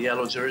hoping for the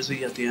yellow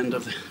jersey at the end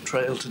of the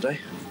trail today.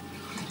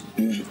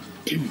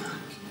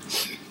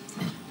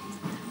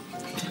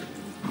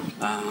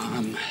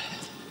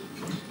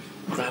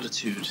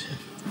 Gratitude.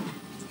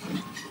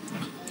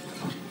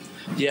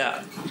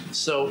 Yeah,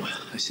 so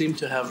I seem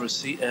to have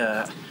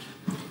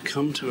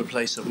come to a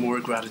place of more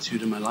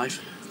gratitude in my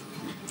life.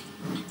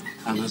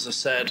 And as I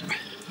said,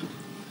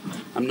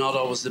 I'm not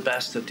always the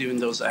best at doing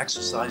those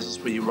exercises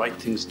where you write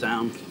things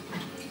down,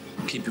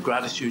 keep a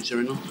gratitude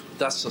journal.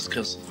 That's just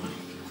because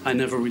I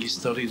never really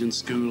studied in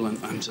school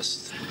and I'm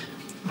just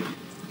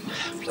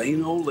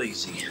plain old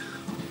lazy.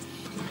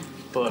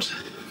 But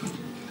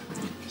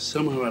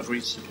somehow I've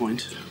reached a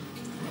point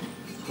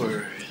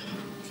where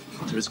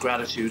there is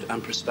gratitude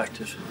and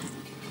perspective.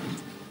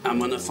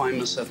 And when I find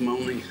myself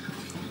moaning,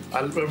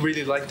 I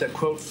really like that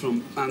quote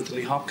from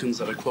Anthony Hopkins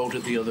that I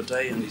quoted the other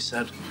day, and he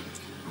said,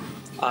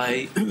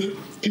 I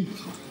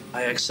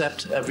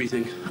accept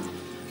everything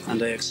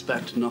and I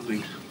expect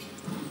nothing.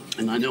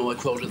 And I know I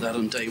quoted that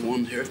on day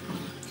 1 here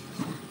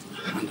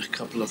and a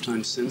couple of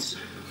times since.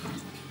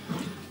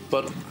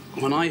 But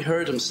when I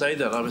heard him say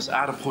that, I was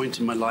at a point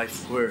in my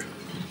life where,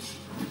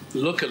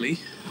 luckily,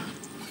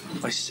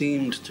 I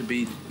seemed to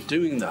be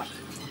doing that.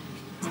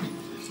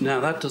 Now,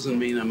 that doesn't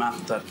mean I'm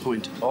at that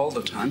point all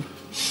the time.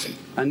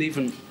 And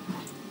even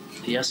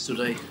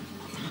yesterday,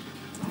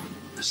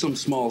 some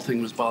small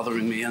thing was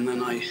bothering me, and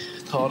then I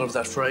thought of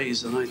that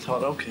phrase, and I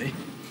thought, okay,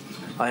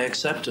 I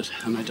accept it,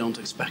 and I don't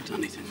expect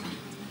anything.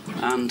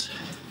 And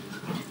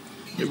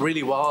it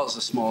really was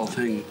a small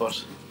thing,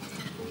 but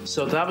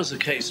so that was a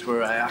case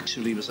where I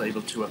actually was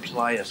able to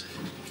apply it.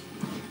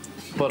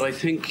 But I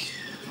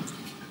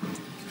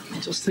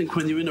just think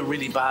when you're in a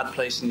really bad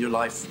place in your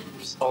life,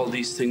 all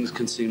these things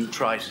can seem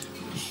trite.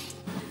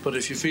 But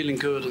if you're feeling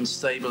good and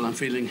stable and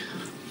feeling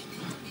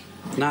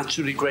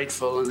naturally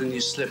grateful, and then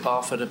you slip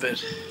off it a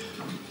bit,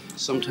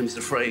 sometimes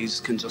the phrase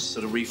can just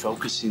sort of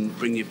refocus and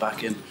bring you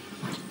back in.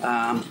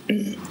 I'm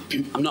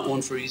not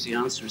one for easy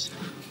answers.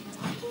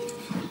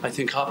 I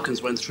think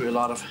Hopkins went through a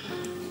lot of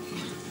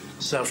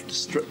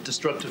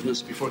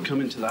self-destructiveness before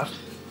coming to that.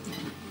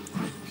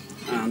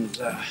 And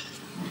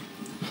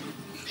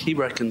he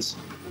reckons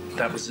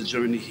that was the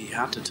journey he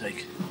had to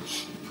take.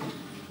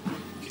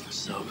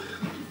 So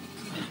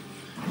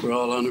we're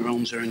all on our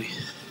own journey,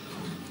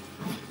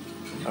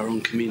 our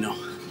own Camino.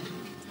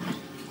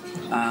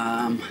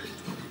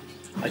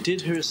 I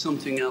did hear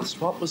something else.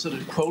 What was it?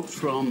 A quote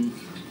from,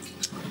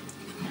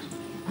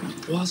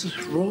 was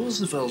it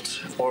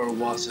Roosevelt or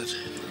was it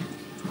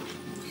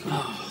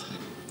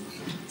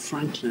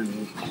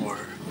Franklin or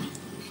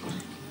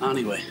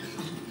anyway,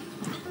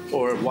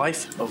 or a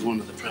wife of one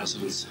of the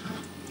presidents?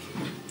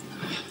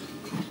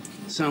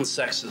 Sounds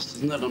sexist,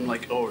 doesn't it? I'm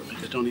like, oh,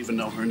 I don't even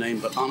know her name,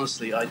 but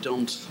honestly, I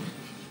don't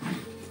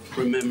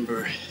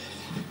remember.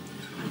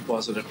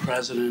 Was it a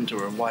president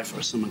or a wife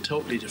or someone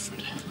totally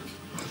different?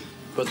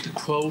 But the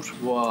quote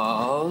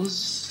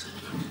was,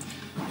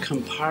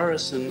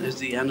 comparison is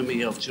the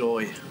enemy of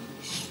joy,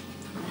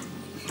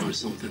 or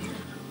something.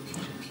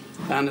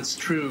 And it's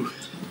true,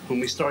 when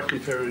we start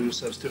comparing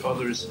ourselves to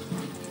others,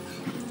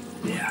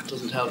 it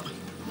doesn't help.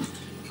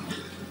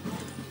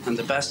 And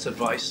the best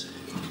advice,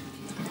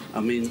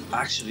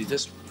 actually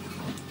this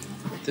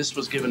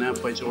was given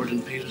out by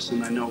Jordan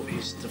Peterson. I know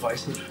he's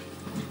divisive.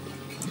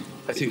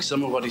 I think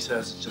some of what he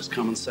says is just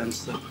common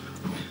sense, though.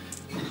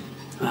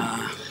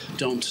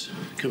 Don't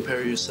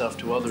compare yourself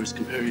to others,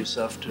 compare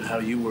yourself to how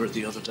you were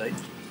the other day.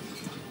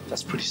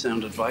 That's pretty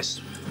sound advice,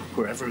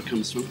 wherever it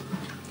comes from.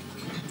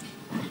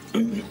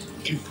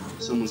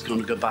 Someone's going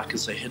to go back and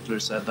say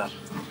Hitler said that.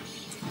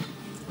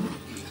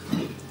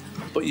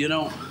 But I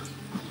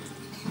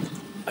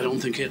don't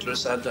think Hitler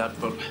said that,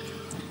 but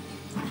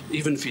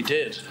even if he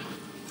did,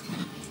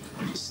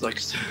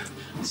 it's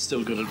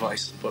still good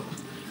advice. But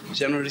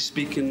generally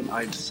speaking,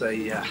 I'd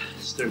say,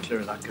 steer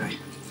clear of that guy.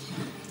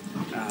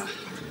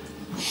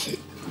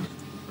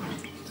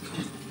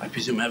 I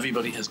presume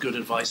everybody has good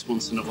advice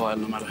once in a while,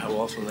 no matter how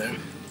awful they are.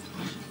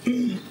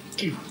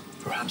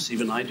 Perhaps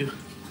even I do.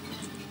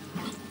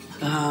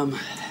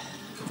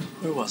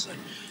 Where was I?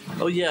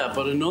 Oh yeah,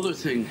 but another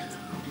thing,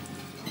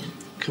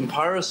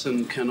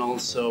 comparison can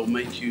also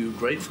make you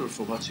grateful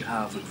for what you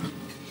have.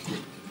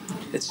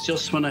 It's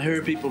just when I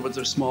hear people with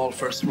their small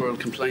first world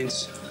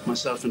complaints,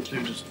 myself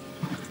included,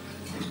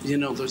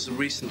 there's a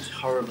recent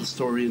horrible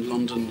story in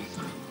London,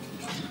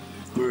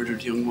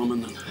 murdered young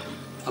woman, and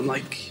I'm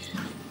like,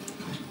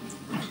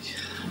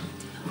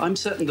 I'm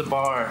setting the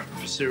bar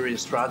for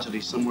serious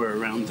tragedy somewhere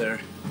around there.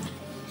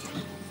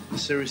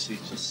 Seriously,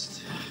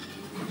 just,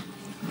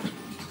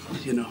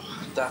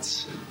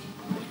 that's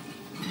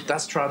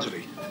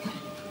tragedy.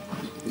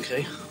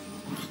 Okay?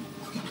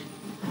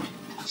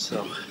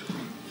 So,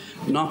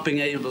 not being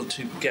able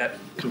to get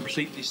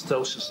completely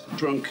stocious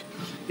drunk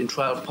in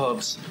 12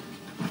 pubs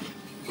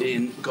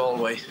in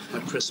Galway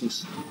at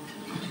Christmas,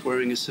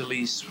 wearing a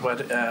silly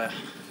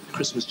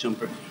Christmas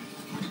jumper,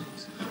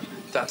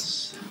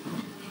 that's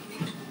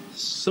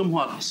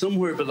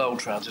somewhere below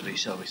tragedy,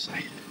 shall we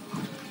say.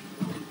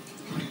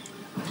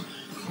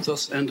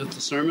 Thus ended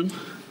the sermon.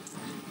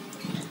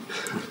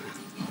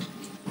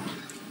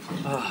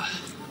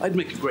 I'd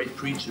make a great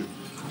preacher,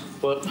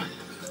 but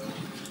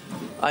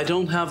I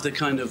don't have the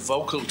kind of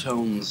vocal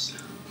tones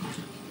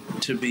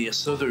to be a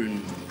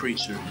southern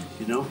preacher,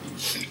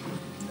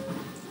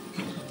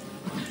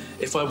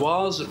 If I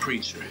was a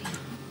preacher,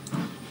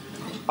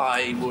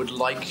 I would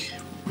like...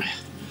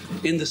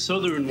 In the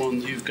southern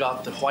one, you've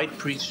got the white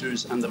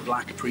preachers and the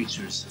black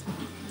preachers.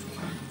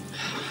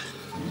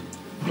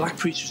 Black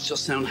preachers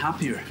just sound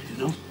happier,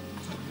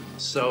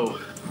 So,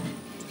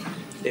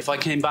 if I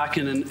came back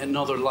in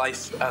another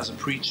life as a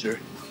preacher,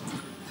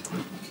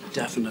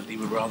 definitely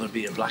would rather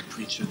be a black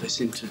preacher. They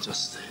seem to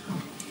just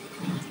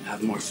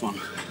have more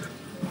fun.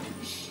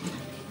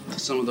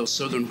 Some of those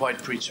southern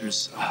white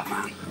preachers,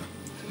 a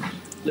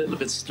little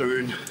bit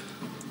stern.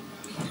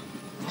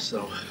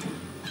 So,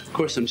 of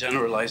course, I'm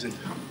generalizing,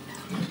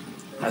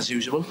 as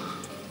usual.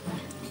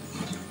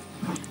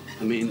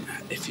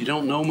 If you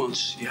don't know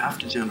much, you have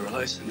to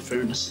generalize, in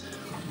fairness.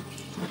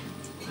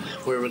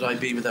 Where would I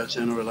be without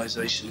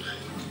generalization?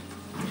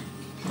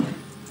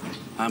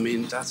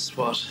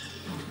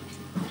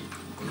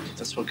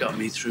 That's what got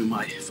me through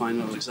my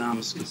final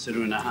exams,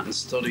 considering I hadn't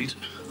studied.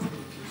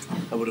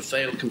 I would have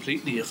failed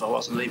completely if I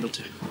wasn't able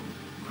to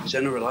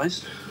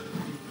generalize.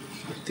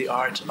 The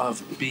art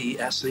of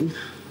BSing.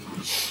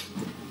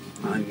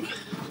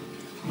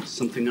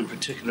 Something I'm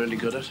particularly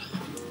good at.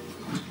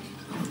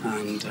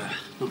 And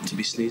not to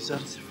be sneezed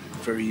at,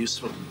 very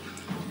useful.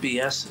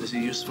 BS is a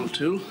useful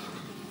tool.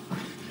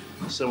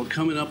 So we're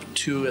coming up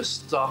to a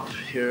stop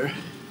here.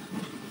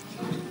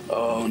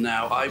 Oh,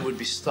 now I would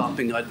be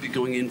stopping. I'd be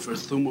going in for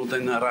zumo de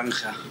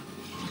naranja,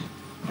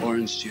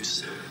 orange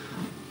juice.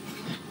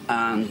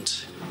 And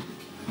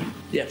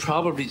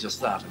probably just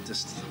that at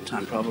this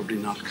time, probably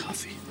not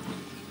coffee.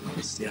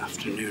 It's the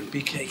afternoon.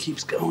 BK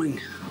keeps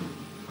going.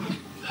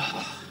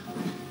 I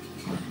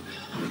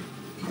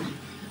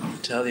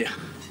tell you,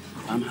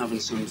 I'm having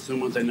some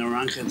zumo de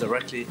naranja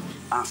directly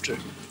after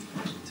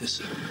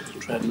this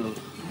treadmill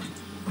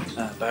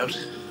bout,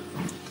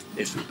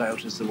 if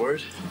bout is the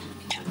word.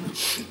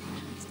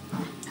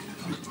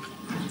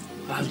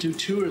 I'll do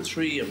 2 or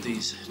 3 of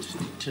these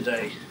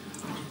today,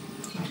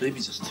 maybe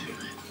just 2,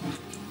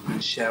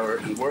 and shower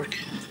and work.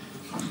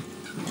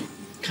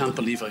 Can't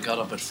believe I got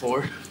up at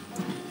 4,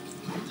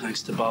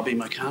 thanks to Bobby,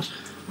 my cat.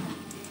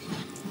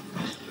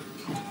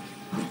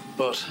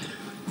 But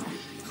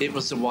it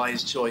was the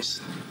wise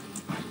choice.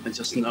 I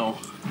just know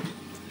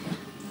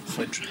if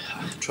I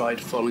tried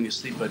falling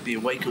asleep, I'd be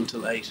awake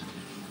until 8,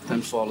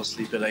 then fall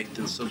asleep at 8,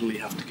 then suddenly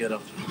have to get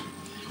up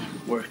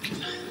and work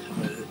and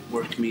have a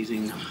work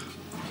meeting.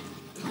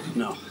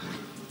 No,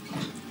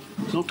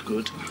 not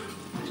good.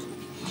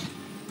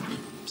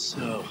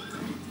 So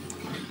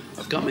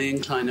I've got my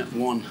incline at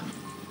 1,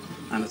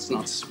 and it's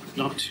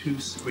not too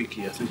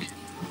squeaky, I think.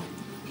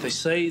 They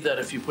say that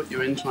if you put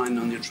your incline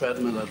on your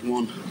treadmill at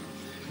 1,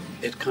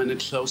 it kind of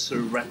closer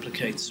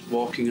replicates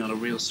walking on a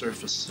real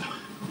surface.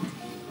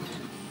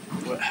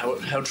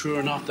 How true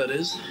or not that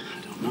is,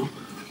 I don't know.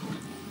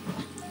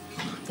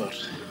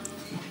 But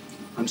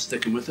I'm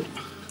sticking with it.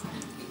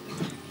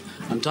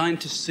 I'm dying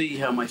to see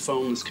how my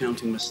phone is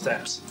counting my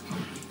steps,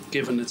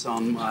 given it's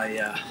on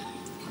my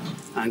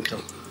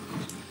ankle.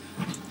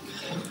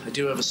 I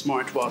do have a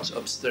smartwatch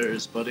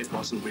upstairs, but it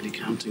wasn't really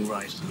counting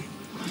right.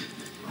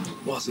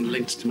 It wasn't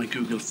linked to my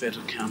Google Fit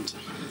account.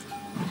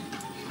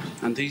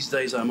 And these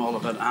days I'm all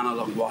about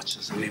analog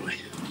watches anyway.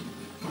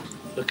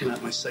 Looking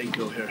at my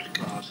Seiko here,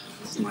 God,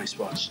 it's a nice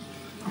watch.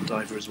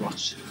 Diver's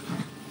watch.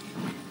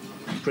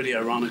 Pretty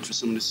ironic for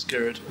someone who's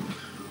scared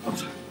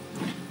of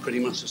pretty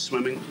much of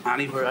swimming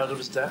anywhere out of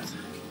his depth.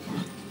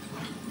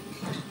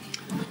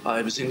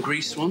 I was in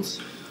Greece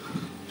once.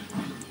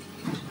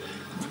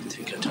 I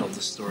think I told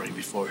this story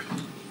before.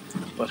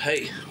 But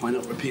hey, why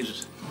not repeat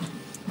it?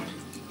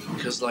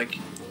 Because like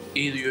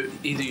either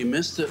you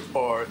missed it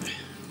or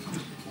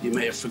you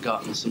may have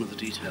forgotten some of the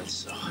details.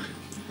 So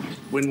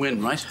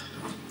win-win, right?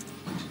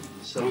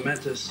 So I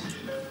met this.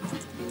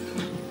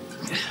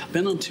 I've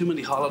been on too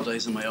many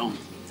holidays on my own.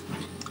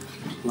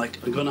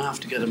 Like, I'm gonna have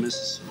to get a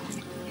missus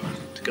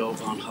to go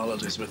on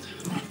holidays with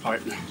my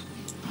partner.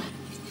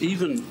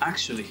 Even,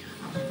 actually,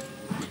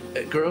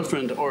 a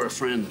girlfriend or a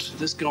friend.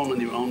 This going on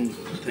your own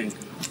thing.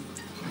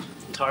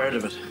 I'm tired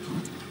of it.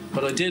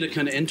 But I did a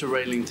kind of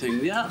interrailing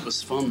thing. Yeah, it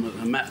was fun.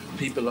 I met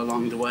people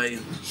along the way.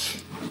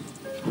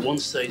 At one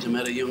stage, I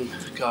met a young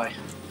guy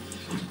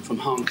from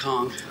Hong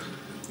Kong,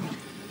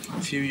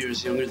 a few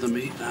years younger than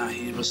me.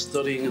 He was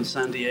studying in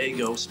San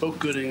Diego, spoke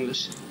good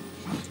English.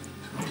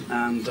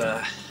 And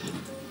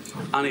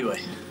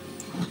anyway,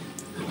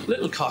 a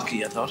little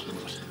cocky, I thought.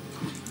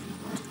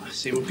 But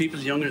see, when people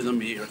younger than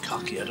me are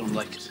cocky, I don't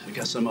like it. I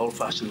guess I'm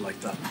old-fashioned like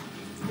that.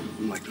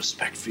 I'm like,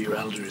 respect for your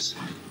elders.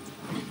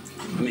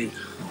 I mean,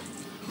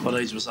 what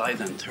age was I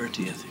then?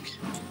 30, I think.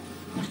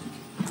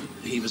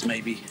 He was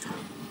maybe,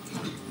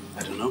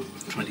 I don't know,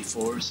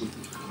 24 or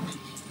something.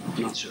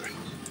 I'm not sure.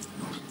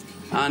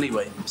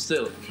 Anyway,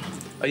 still,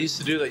 I used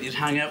to do that. You'd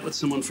hang out with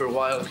someone for a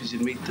while because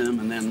you'd meet them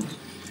and then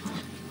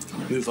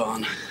move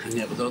on, hang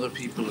out with other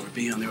people or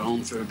be on your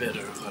own for a bit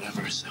or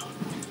whatever. So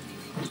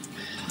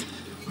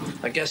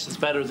I guess it's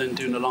better than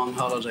doing a long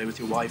holiday with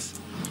your wife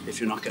if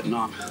you're not getting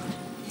on.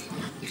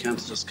 You can't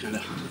just kind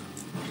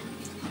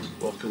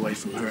of walk away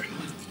from her.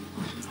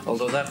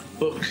 Although that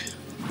book,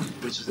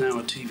 which is now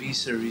a TV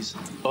series,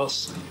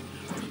 Us,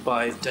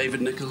 by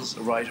David Nichols,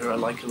 a writer I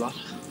like a lot,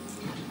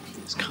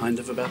 it's kind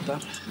of about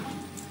that.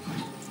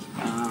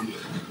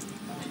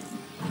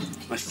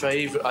 My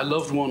favourite, I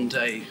loved One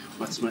Day.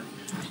 That's my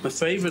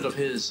favourite of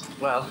his,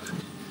 well,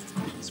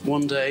 it's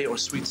One Day or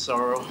Sweet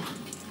Sorrow.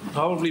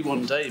 Probably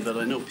One Day, but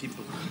I know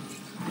people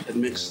had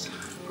mixed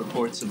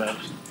reports about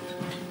it.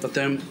 But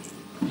then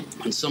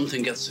when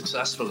something gets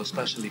successful,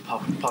 especially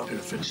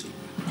popular fiction,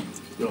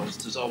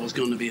 there's always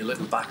going to be a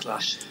little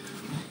backlash.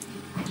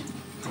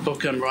 The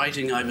book I'm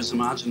writing, I was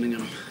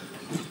imagining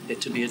it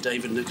to be a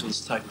David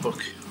Nichols type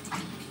book.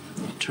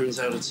 Turns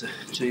out it's a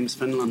James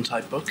Finland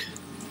type book.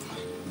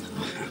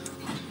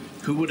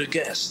 Who would have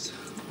guessed?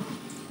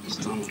 As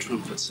Donald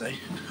Trump would say.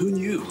 Who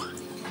knew?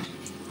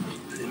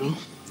 You know?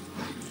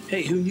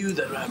 Hey, who knew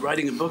that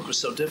writing a book was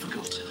so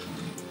difficult?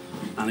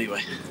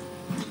 Anyway,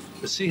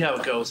 let's see how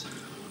it goes.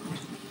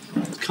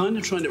 I'm kind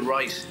of trying to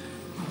write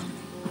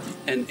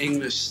an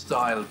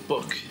English-style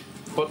book,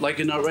 but like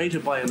a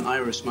narrated by an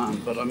Irish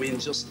man, but I mean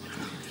just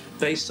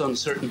based on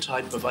certain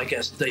type of, I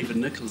guess, David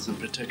Nichols in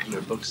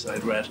particular books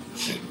I'd read.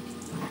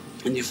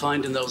 And you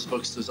find in those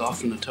books there's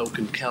often a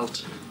token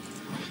Celt.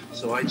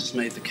 So I just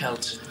made the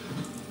Celt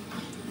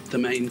the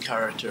main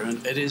character,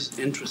 and it is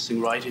interesting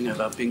writing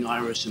about being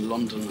Irish in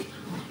London.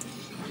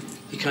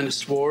 He kind of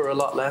swore a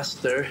lot less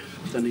there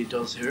than he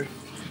does here,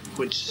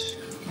 which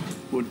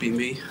would be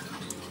me.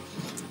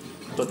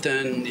 But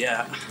then,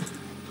 yeah,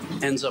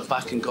 ends up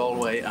back in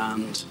Galway,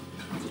 and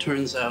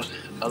turns out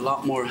a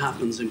lot more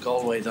happens in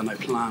Galway than I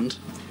planned.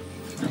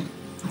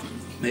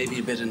 Maybe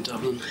a bit in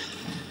Dublin.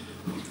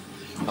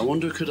 I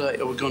wonder,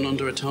 we're going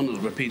under a tunnel,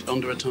 repeat,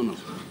 under a tunnel.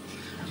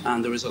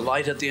 And there is a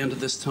light at the end of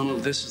this tunnel.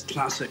 This is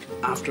classic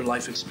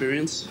afterlife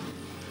experience.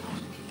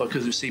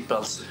 Buckle your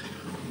seatbelts.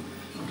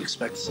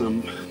 Expect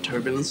some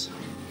turbulence.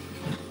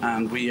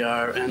 And we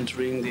are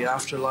entering the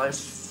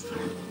afterlife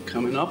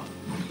coming up.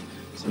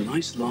 It's a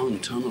nice long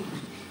tunnel.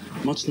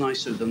 Much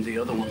nicer than the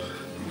other one.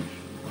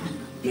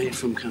 Made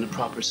from kind of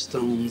proper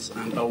stones.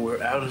 And oh,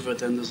 we're out of it,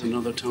 then there's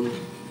another tunnel.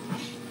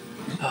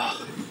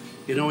 Oh,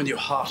 you know when you're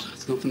hot,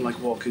 it's nothing like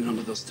walking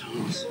under those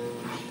tunnels.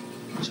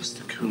 Just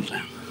to cool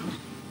down.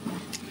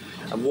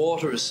 And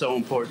water is so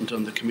important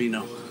on the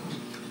Camino.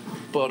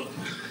 But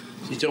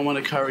you don't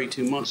want to carry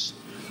too much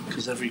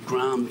because every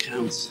gram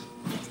counts.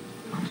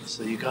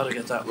 So you got to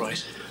get that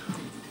right.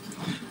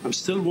 I'm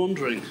still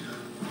wondering,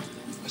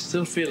 I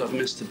still feel I've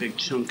missed a big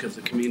chunk of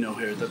the Camino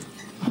here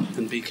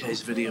in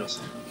BK's videos.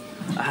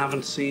 I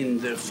haven't seen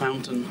the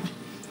fountain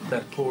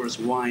that pours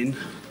wine,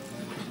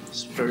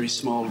 very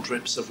small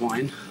drips of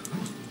wine.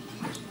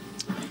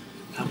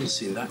 haven't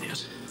seen that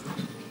yet.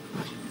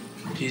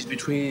 He's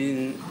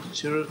between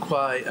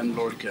Jamiroquai and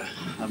Lorca.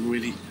 I'm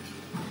really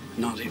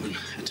not even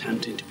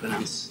attempting to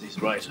pronounce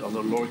these right,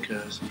 although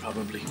Lorca is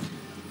probably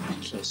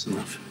close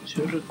enough.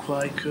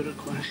 Jamiroquai,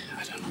 Jamiroquai,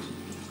 I don't know.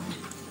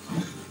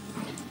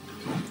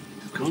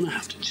 I'm going to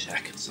have to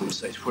check at some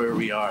stage where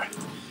we are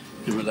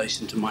in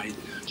relation to my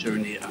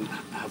journey and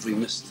have we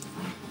missed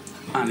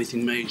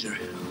anything major.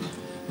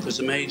 There's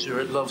a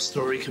major love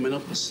story coming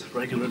up, as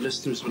regular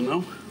listeners will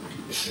know,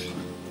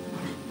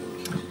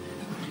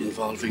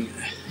 involving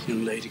a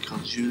young lady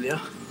called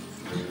Julia.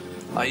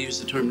 I use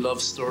the term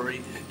love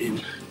story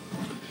in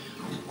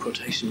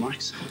quotation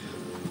marks.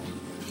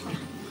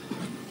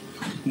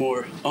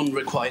 More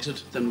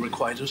unrequited than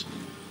requited.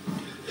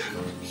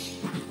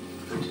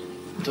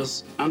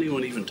 Does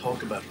anyone even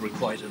talk about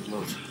requited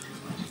love?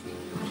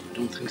 I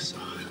don't think so.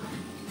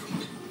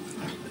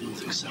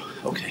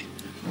 Okay.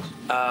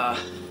 I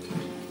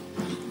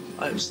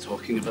was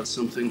talking about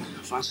something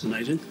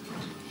fascinating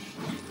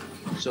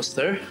just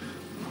there,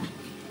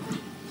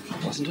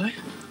 wasn't I?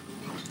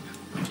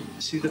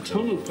 See, the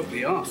tunnel put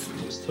me off.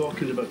 I was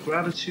talking about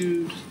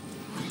gratitude,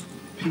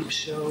 peep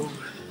show.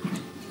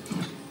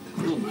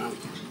 Oh man.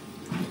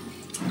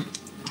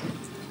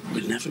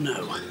 We'll never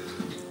know.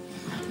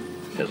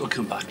 It'll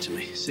come back to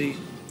me. See,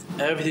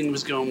 everything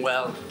was going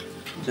well.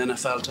 Then I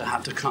felt I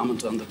had to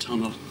comment on the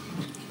tunnel.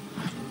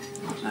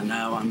 And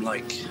now I'm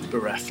like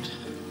bereft.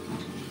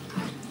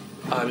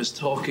 I was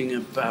talking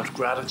about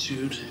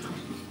gratitude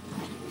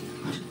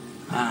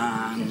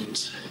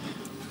and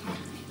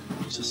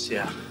just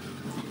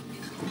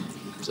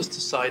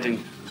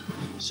deciding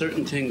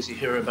certain things you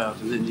hear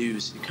about in the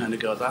news, you kind of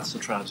go, that's a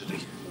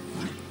tragedy.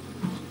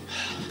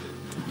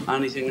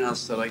 Anything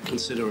else that I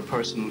consider a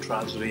personal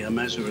tragedy, I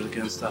measure it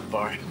against that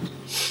bar.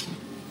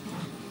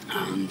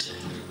 And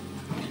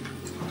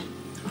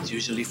it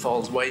usually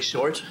falls way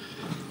short.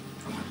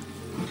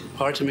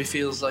 Part of me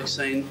feels like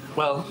saying,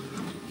 well,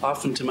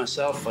 often to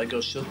myself, I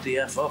go, shut the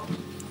F up.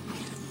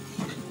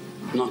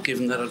 I'm not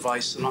giving that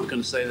advice. I'm not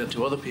going to say that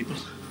to other people.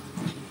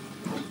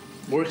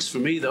 Works for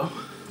me, though.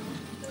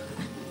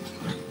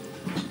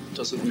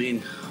 Doesn't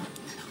mean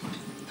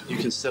you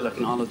can still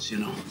acknowledge,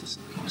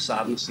 the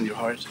sadness in your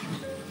heart,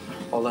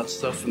 all that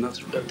stuff, and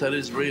that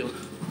is real.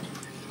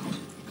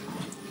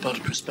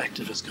 But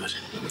perspective is good.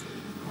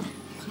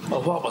 Oh,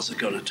 what was I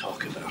going to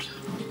talk about?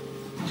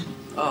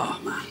 Oh,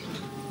 man.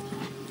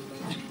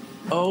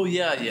 Oh,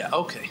 yeah,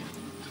 okay.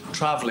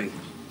 Traveling.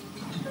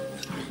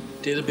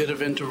 Did a bit of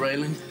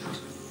interrailing.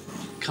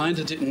 Kind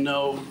of didn't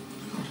know.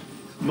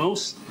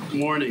 Most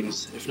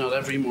mornings, if not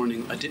every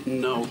morning, I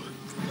didn't know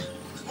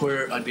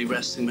where I'd be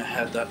resting my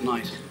head that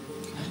night.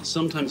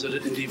 Sometimes I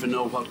didn't even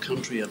know what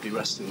country I'd be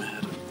resting my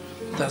head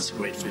in. That's a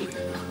great feeling.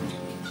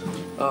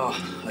 Oh,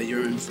 I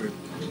yearn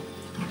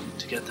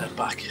to get that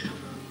back.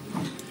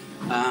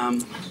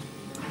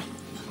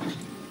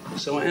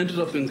 So I ended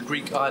up in the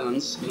Greek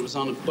islands, and I was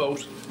on a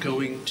boat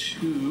going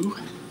to,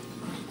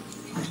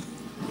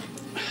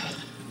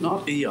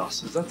 not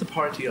Ios, is that the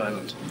party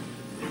island?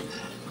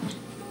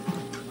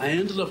 I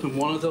ended up in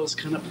one of those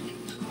kind of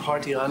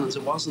party islands.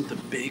 It wasn't the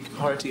big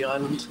party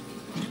island.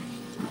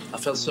 I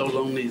felt so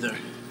lonely there.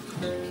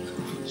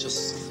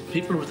 Just,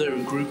 people were there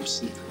in groups,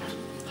 and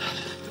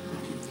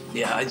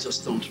I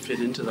just don't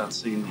fit into that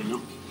scene,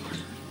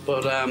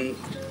 But I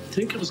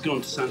think I was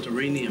going to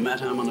Santorini. I met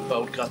him on a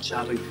boat, got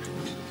chatting.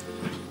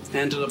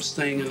 Ended up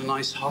staying in a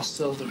nice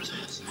hostel. There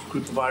was a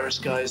group of Irish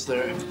guys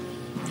there.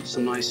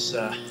 Some nice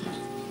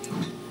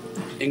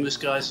English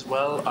guys as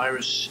well,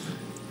 Irish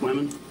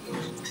women.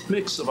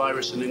 Mix of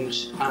Irish and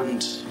English,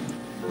 and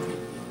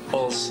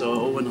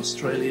also an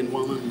Australian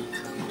woman.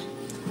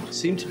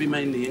 Seemed to be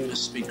mainly English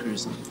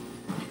speakers.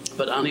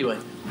 But anyway,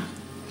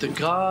 the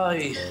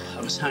guy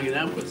I was hanging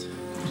out with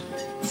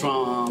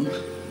from,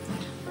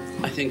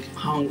 I think,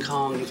 Hong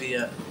Kong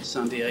via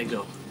San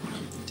Diego.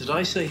 Did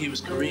I say he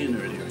was Korean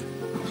earlier?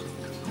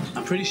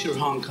 I'm pretty sure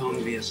Hong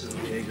Kong via San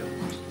Diego.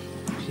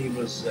 He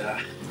was, a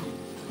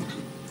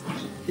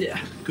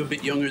good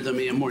bit younger than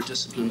me and more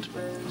disciplined.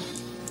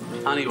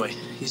 Anyway,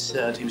 he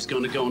said he was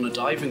going to go on a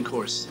diving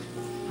course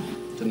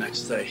the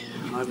next day.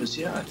 And I was,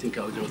 I think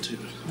I'll go too.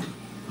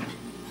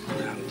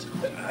 And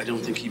I don't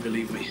think he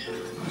believed me.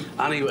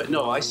 Anyway,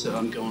 no, I said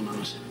I'm going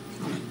on it,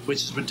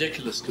 which is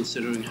ridiculous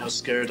considering how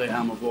scared I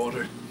am of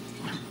water.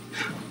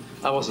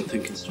 I wasn't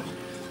thinking straight.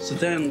 So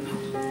then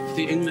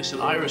the English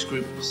and Irish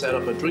group set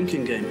up a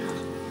drinking game.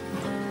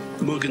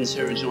 Mug and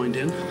Sarah joined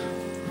in.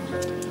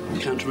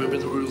 Can't remember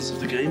the rules of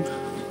the game.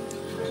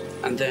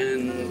 And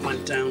then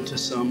went down to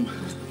some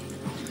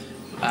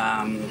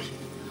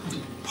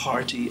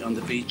party on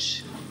the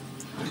beach,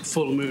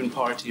 full moon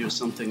party or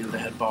something, and they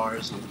had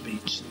bars on the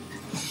beach.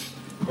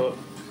 But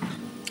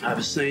I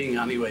was saying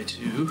anyway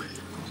to,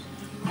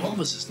 what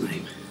was his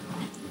name?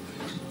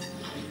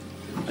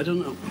 I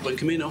don't know, but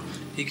Camino,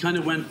 he kind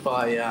of went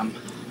by, I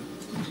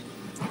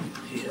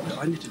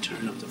need to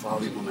turn up the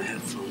volume on my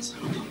headphones.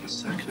 Hold on a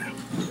sec now.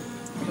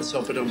 Let's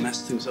hope I don't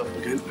mess things up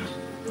again.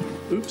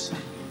 Oops.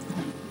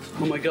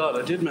 Oh my God,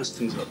 I did mess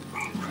things up.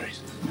 Oh, great.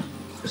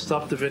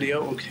 Stop the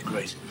video. Okay,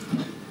 great.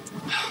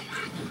 Oh,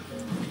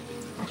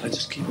 man. I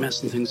just keep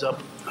messing things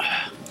up.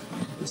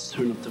 Let's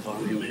turn up the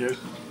volume here.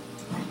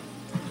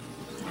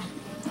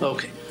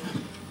 Okay.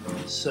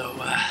 So,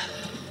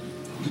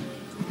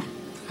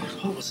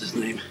 what was his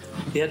name?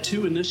 He had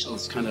two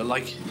initials, kind of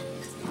like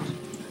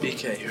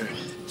BK here.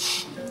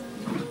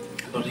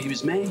 But he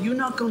was, man, you're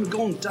not going to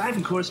go on a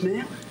diving course,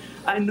 man.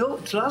 I know,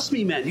 trust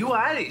me, man. You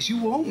Irish,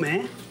 you won't,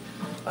 man.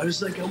 I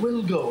was like, I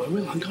will go,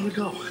 I'm going to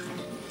go.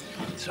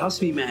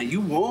 Trust me, man,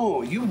 you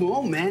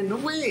won't, man. No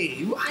way,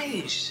 you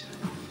Irish.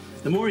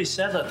 The more he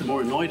said that, the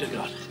more annoyed I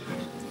got.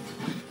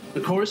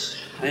 Of course,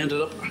 I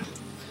ended up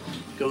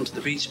going to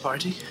the beach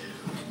party,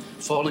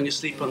 falling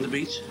asleep on the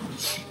beach,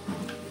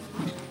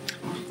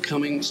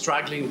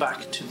 straggling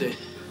back to the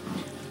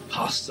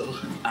hostel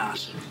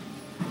at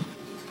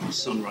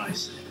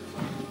sunrise.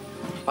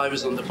 I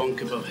was on the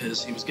bunk above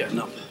his, he was getting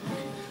up.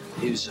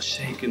 He was just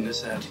shaking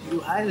his head.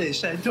 You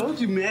Irish, I told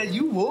you, man,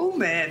 you won't,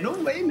 man. No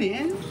way,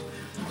 man.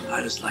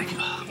 I was like,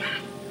 oh,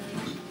 man.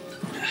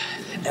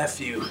 F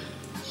you.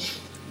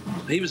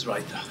 He was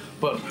right, though.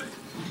 But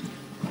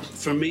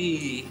for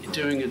me,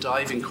 doing a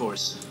diving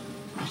course,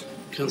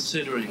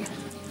 considering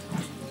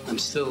I'm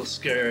still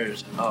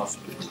scared of,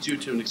 due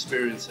to an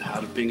experience I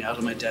had of being out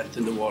of my depth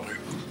in the water.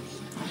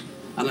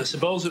 And I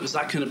suppose it was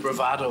that kind of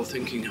bravado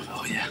thinking of,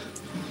 oh yeah,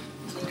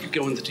 I could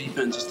go in the deep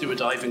end, just do a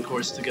diving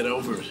course to get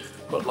over it.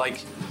 But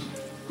like,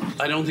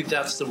 I don't think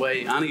that's the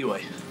way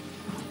anyway.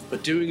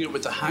 But doing it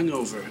with a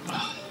hangover,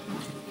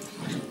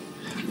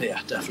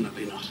 yeah,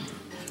 definitely not.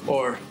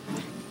 Or,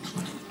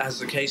 as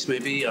the case may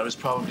be, I was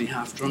probably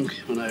half drunk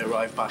when I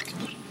arrived back.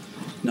 But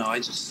no, I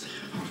just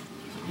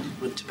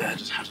went to bed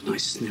and had a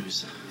nice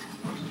snooze.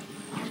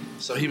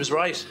 So he was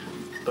right,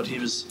 but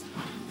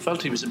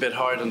felt he was a bit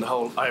hard on the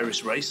whole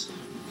Irish race,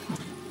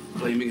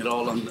 blaming it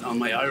all on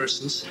my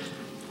Irishness.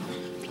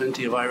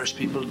 Plenty of Irish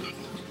people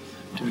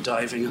do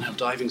diving and have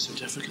diving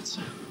certificates.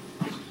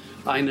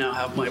 I now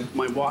have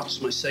my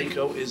watch, my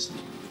Seiko is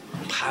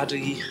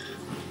PADI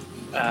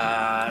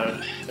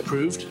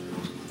approved,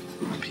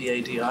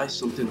 PADI,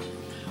 something,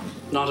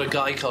 not a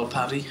guy called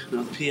Paddy,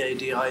 not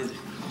PADI,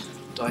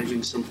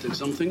 diving something.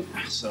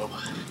 So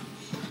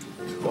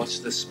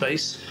watch this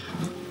space.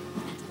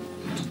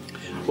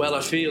 Well,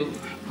 I feel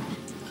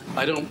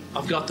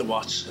I've got the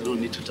watch, I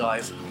don't need to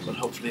dive, but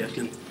hopefully I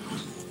can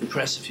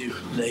impress a few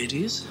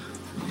ladies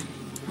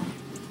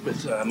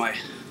with my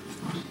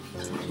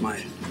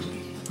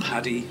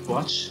Paddy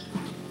watch.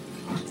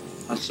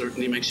 I'll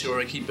certainly make sure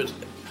I keep it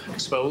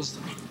exposed.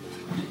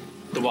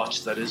 The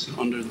watch, that is,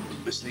 under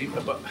my sleeve,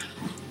 but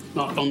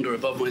not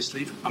above my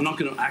sleeve. I'm not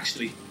going to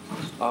actually,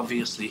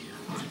 obviously,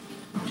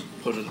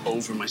 put it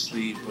over my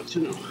sleeve, but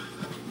you know,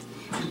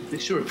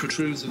 make sure it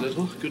protrudes a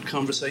little. Good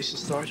conversation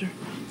starter.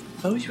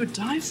 Oh, you're a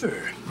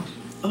diver.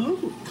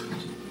 Oh.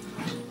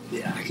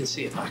 Yeah, I can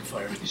see it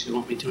backfiring. She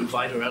want me to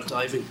invite her out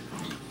diving.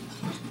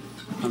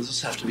 I'll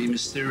just have to be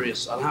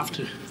mysterious. I'll have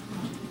to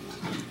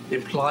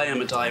imply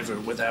I'm a diver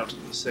without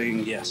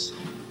saying yes.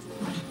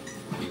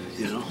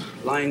 You know,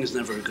 lying is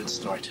never a good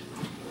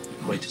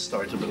way to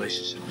start a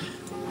relationship.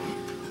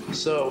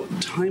 So,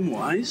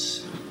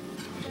 time-wise,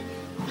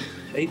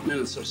 8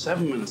 minutes or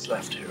 7 minutes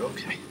left here,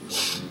 okay.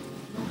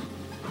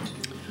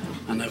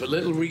 And I have a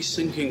little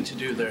resyncing to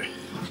do there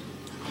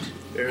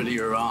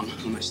earlier on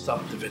when I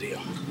stopped the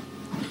video.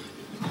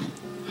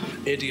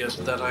 Idiot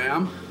that I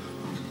am.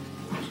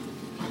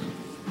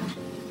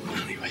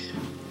 Anyway,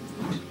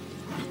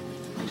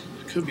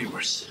 it could be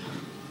worse.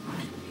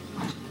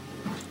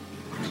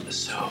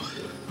 So,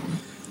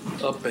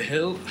 up a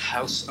hill,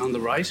 house on the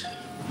right,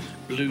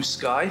 blue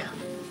sky.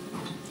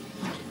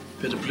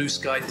 Bit of blue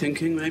sky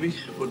thinking maybe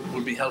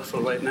would be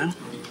helpful right now.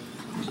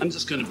 I'm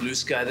just going to blue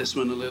sky this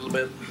one a little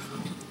bit.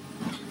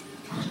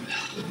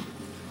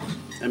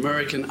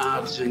 American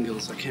ad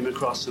jingles. I came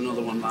across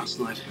another one last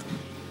night.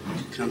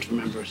 Can't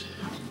remember it.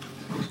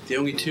 The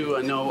only two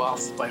I know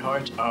off by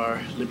heart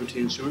are Liberty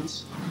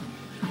Insurance.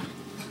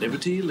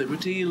 Liberty,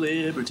 liberty,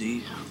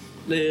 liberty,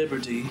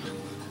 liberty.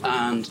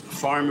 And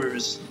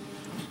Farmers.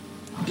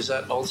 Is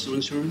that also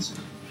insurance?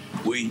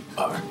 We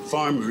are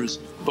farmers.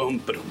 Bum,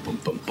 ba-dum, bum,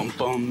 bum, bum,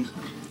 bum.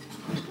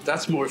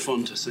 That's more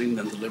fun to sing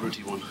than the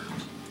Liberty one.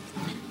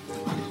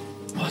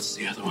 What's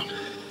the other one?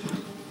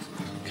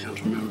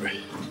 Can't remember.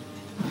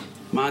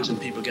 Imagine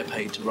people get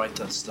paid to write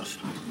that stuff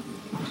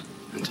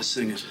and to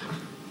sing it.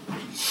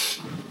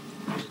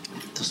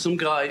 There's some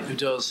guy who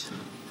does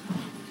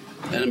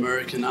an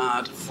American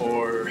ad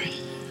for,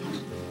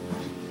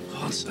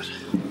 what's it?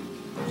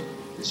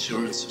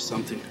 Insurance or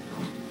something,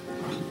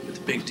 with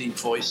a big deep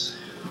voice.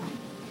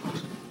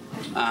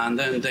 And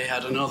then they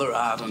had another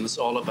ad, and it's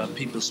all about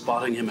people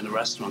spotting him in a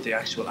restaurant, the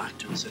actual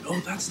actor, and said, oh,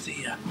 that's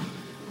the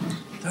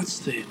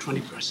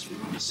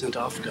 20%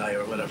 off guy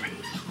or whatever.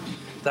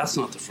 That's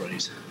not the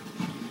phrase.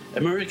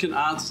 American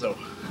ads, though.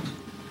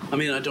 I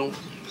mean, I'm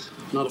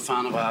not a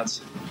fan of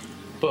ads,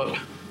 but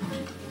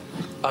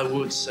I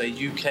would say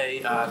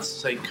UK ads,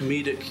 say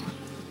comedic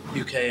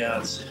UK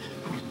ads,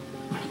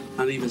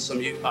 and even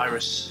some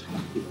Irish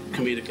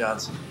comedic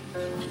ads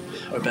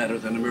are better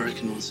than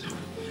American ones.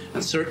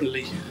 And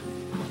certainly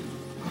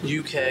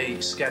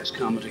UK sketch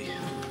comedy,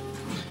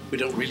 we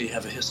don't really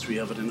have a history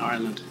of it in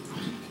Ireland.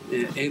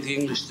 The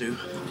English do.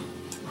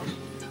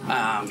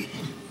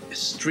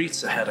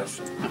 Streets ahead of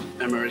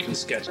American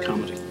sketch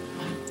comedy.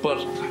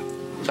 But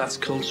that's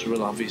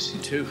cultural,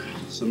 obviously, too.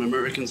 Some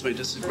Americans may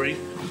disagree.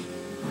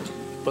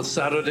 But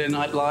Saturday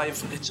Night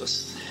Live, it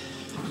just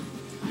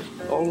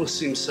always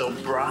seems so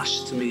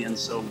brash to me and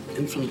so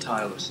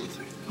infantile or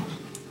something.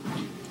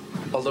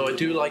 Although I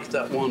do like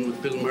that one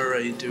with Bill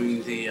Murray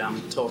doing the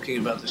talking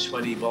about the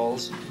sweaty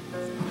balls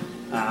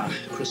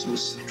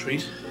Christmas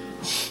treat.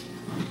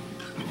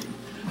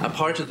 A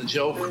part of the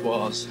joke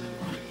was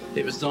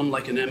it was done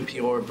like an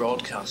NPR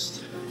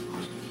broadcast,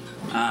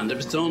 and it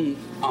was done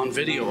on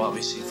video,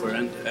 obviously, for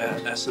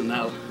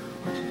SNL.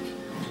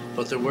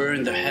 But they're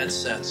wearing their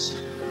headsets,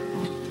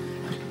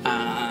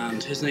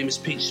 and his name is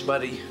Pete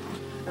Sweaty,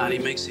 and he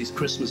makes these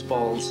Christmas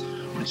balls,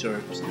 which are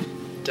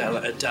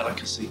a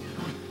delicacy.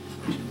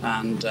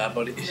 And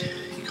but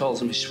he calls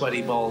them his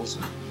sweaty balls,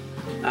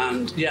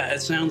 and yeah,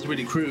 it sounds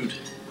really crude.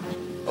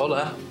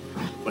 Hola,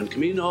 buen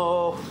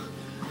camino.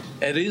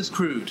 It is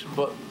crude,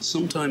 but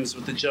sometimes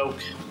with the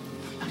joke,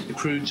 the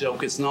crude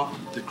joke, it's not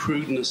the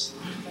crudeness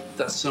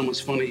that's so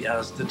much funny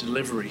as the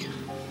delivery.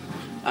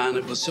 And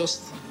it was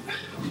just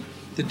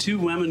the two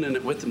women in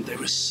it with them. They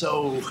were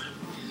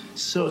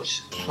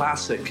such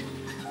classic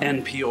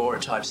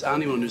NPR types.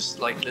 Anyone who's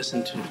like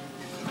listened to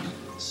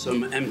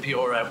some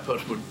NPR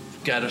output would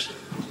get it.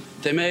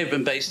 They may have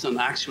been based on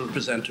actual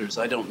presenters,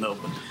 I don't know,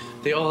 but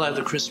they all had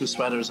their Christmas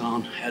sweaters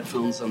on,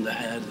 headphones on the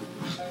head,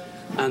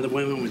 and the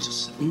women were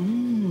just,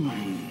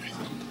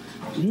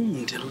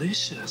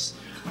 delicious.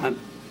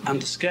 And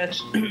the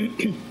sketch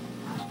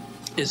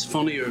is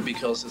funnier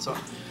because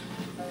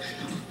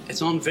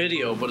it's on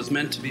video, but it's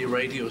meant to be a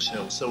radio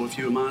show. So if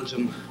you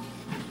imagine,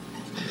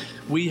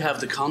 we have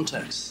the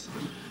context,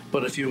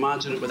 but if you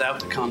imagine it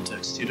without the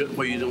context,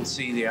 where you don't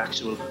see the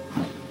actual,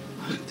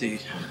 the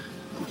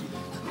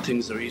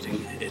things they're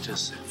eating, it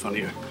is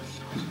funnier.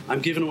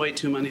 I'm giving away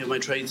too many of my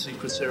trade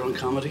secrets here on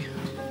comedy.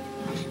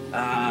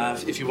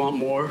 If you want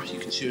more, you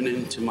can tune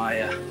in to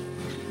my...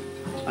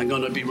 I'm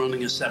going to be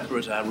running a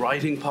separate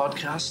writing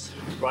podcast,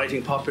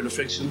 writing popular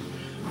fiction,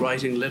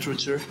 writing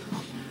literature,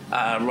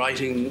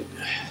 writing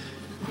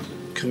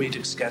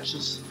comedic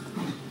sketches.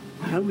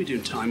 How are we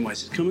doing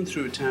time-wise? It's coming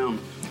through town.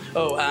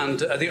 Oh, and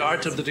the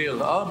art of the deal.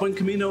 Buen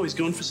Camino, he's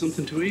going for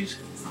something to eat.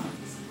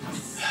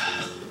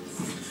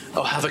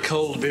 Oh, have a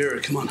cold beer.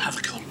 Come on, have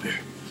a cold beer.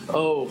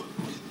 Oh,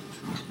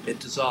 it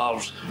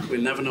dissolved.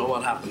 We'll never know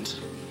what happened.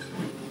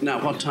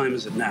 Now, what time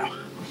is it now?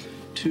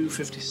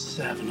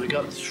 2:57. I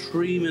got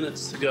 3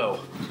 minutes to go.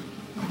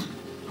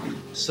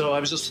 So I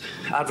was just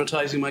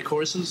advertising my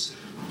courses.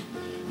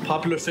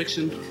 Popular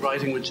fiction,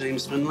 writing with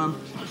James Finlan.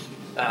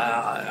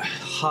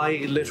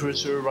 High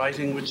literature,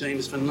 writing with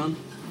James Finlan.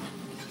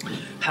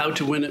 How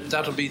to win it.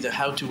 That'll be the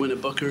How to Win a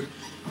Booker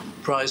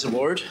Prize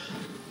Award.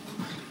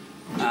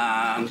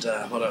 And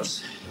what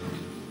else?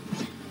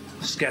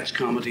 Sketch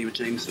comedy with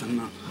James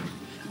Finlan.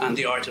 And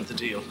The Art of the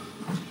Deal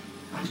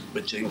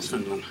with James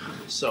Finlan.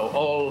 So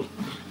all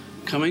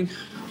coming.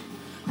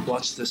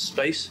 Watch this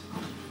space.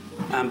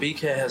 And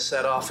BK has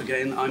set off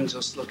again. I'm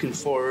just looking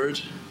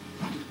forward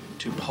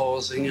to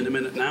pausing in a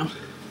minute now.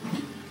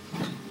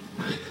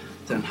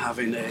 Then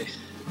having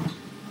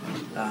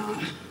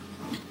an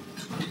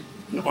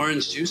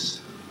orange juice.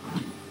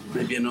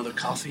 Maybe another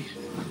coffee.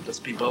 Let's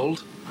be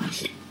bold.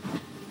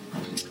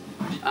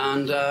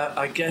 And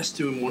I guess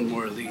doing one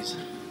more of these.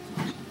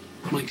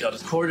 My God,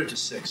 it's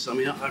 5:45. I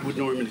mean, I would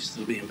normally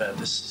still be in bed.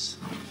 This is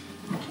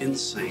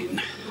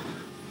insane.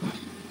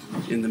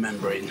 In the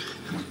membrane.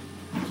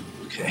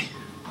 Okay.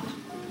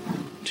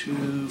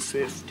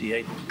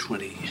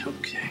 2:58:20.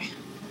 Okay.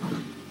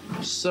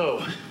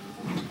 So,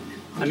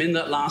 I'm in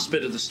that last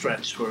bit of the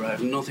stretch where I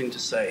have nothing to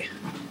say.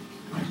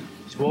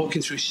 He's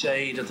walking through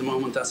shade at the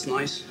moment. That's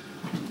nice.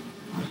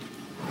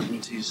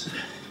 And he's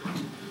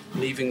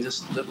leaving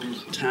this little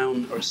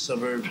town or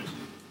suburb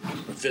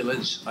or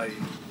village.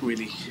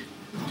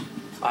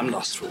 I'm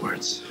lost for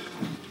words.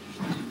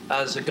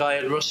 As a guy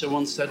in Russia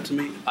once said to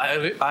me,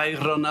 I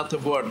run out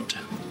of word.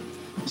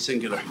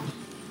 Singular.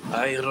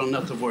 I run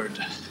out of word.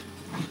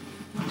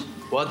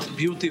 What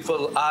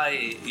beautiful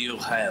eye you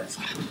have.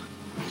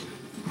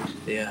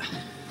 Yeah.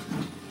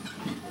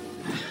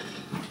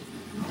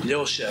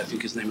 Lyosha, I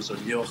think his name is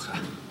Lyocha.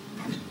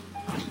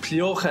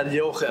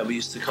 Lyocha, we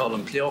used to call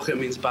him. Lyocha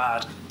means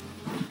bad.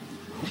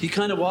 He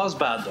kind of was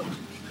bad, though.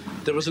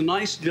 There was a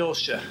nice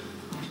Lyosha.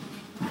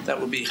 That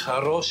would be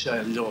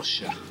Harosha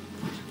Lyosha.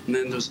 And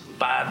then there's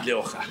bad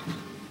Lyocha.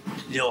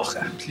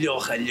 Lyocha.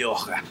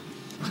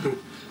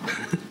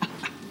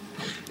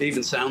 It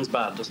even sounds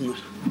bad, doesn't it?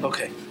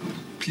 Okay.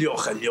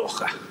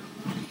 Lyocha.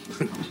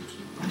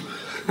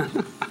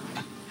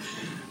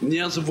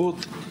 Меня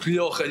зовут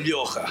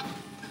Lyocha.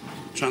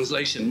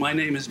 Translation, my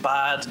name is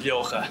Bad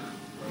Lyocha.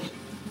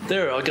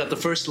 There, I got the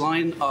first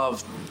line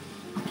of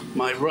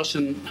my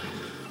Russian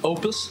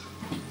opus.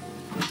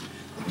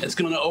 It's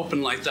going to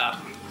open like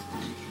that.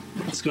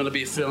 It's going to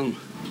be a film,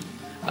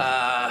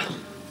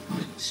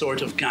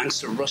 sort of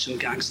gangster, Russian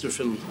gangster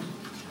film.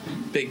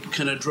 Big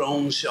kind of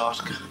drone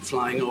shot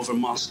flying over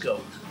Moscow.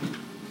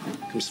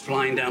 Comes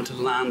flying down to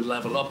land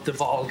level, up the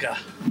Volga.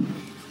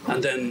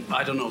 And then,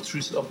 I don't know,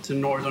 through up to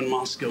northern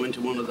Moscow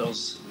into one of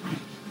those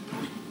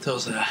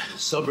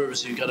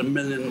suburbs. You've got a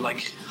million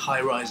like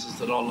high rises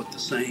that all look the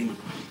same.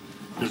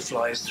 And it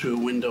flies through a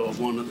window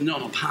of one of them.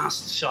 No,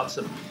 past shots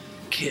of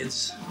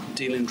kids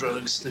dealing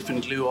drugs,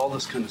 sniffing glue, all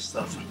this kind of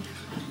stuff. And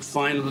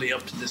finally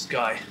up to this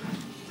guy,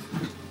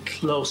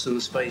 close in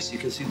his face. You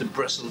can see the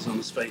bristles on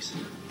his face.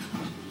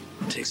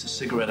 Takes a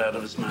cigarette out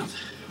of his mouth,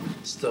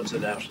 stubs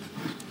it out,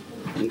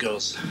 and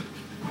goes.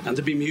 And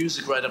there'd be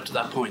music right up to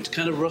that point,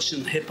 kind of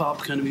Russian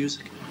hip-hop kind of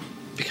music.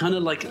 It'd be kind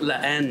of like La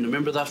Haine,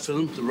 remember that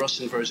film? The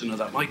Russian version of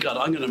that. My God,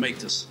 I'm going to make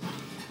this.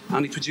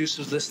 Any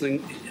producers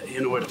listening,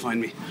 you know where to find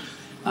me.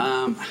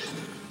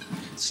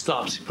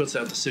 Stops, he puts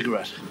out the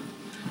cigarette.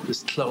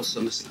 It's close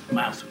on his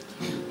mouth.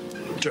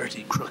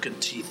 Dirty, crooked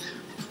teeth.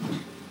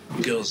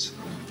 He goes,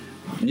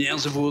 "Меня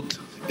зовут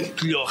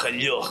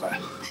Лёха.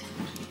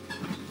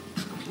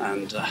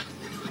 And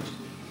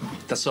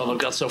that's all I've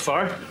got so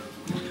far.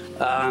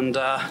 And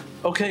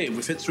okay,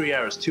 we've hit 3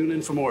 hours. Tune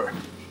in for more.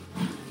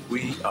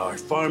 We are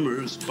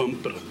farmers.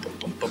 Bum, ba, bum,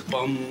 bum, bum,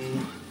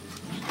 bum.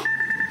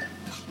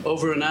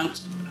 Over and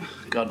out.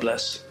 God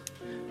bless.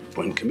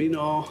 Buen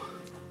camino.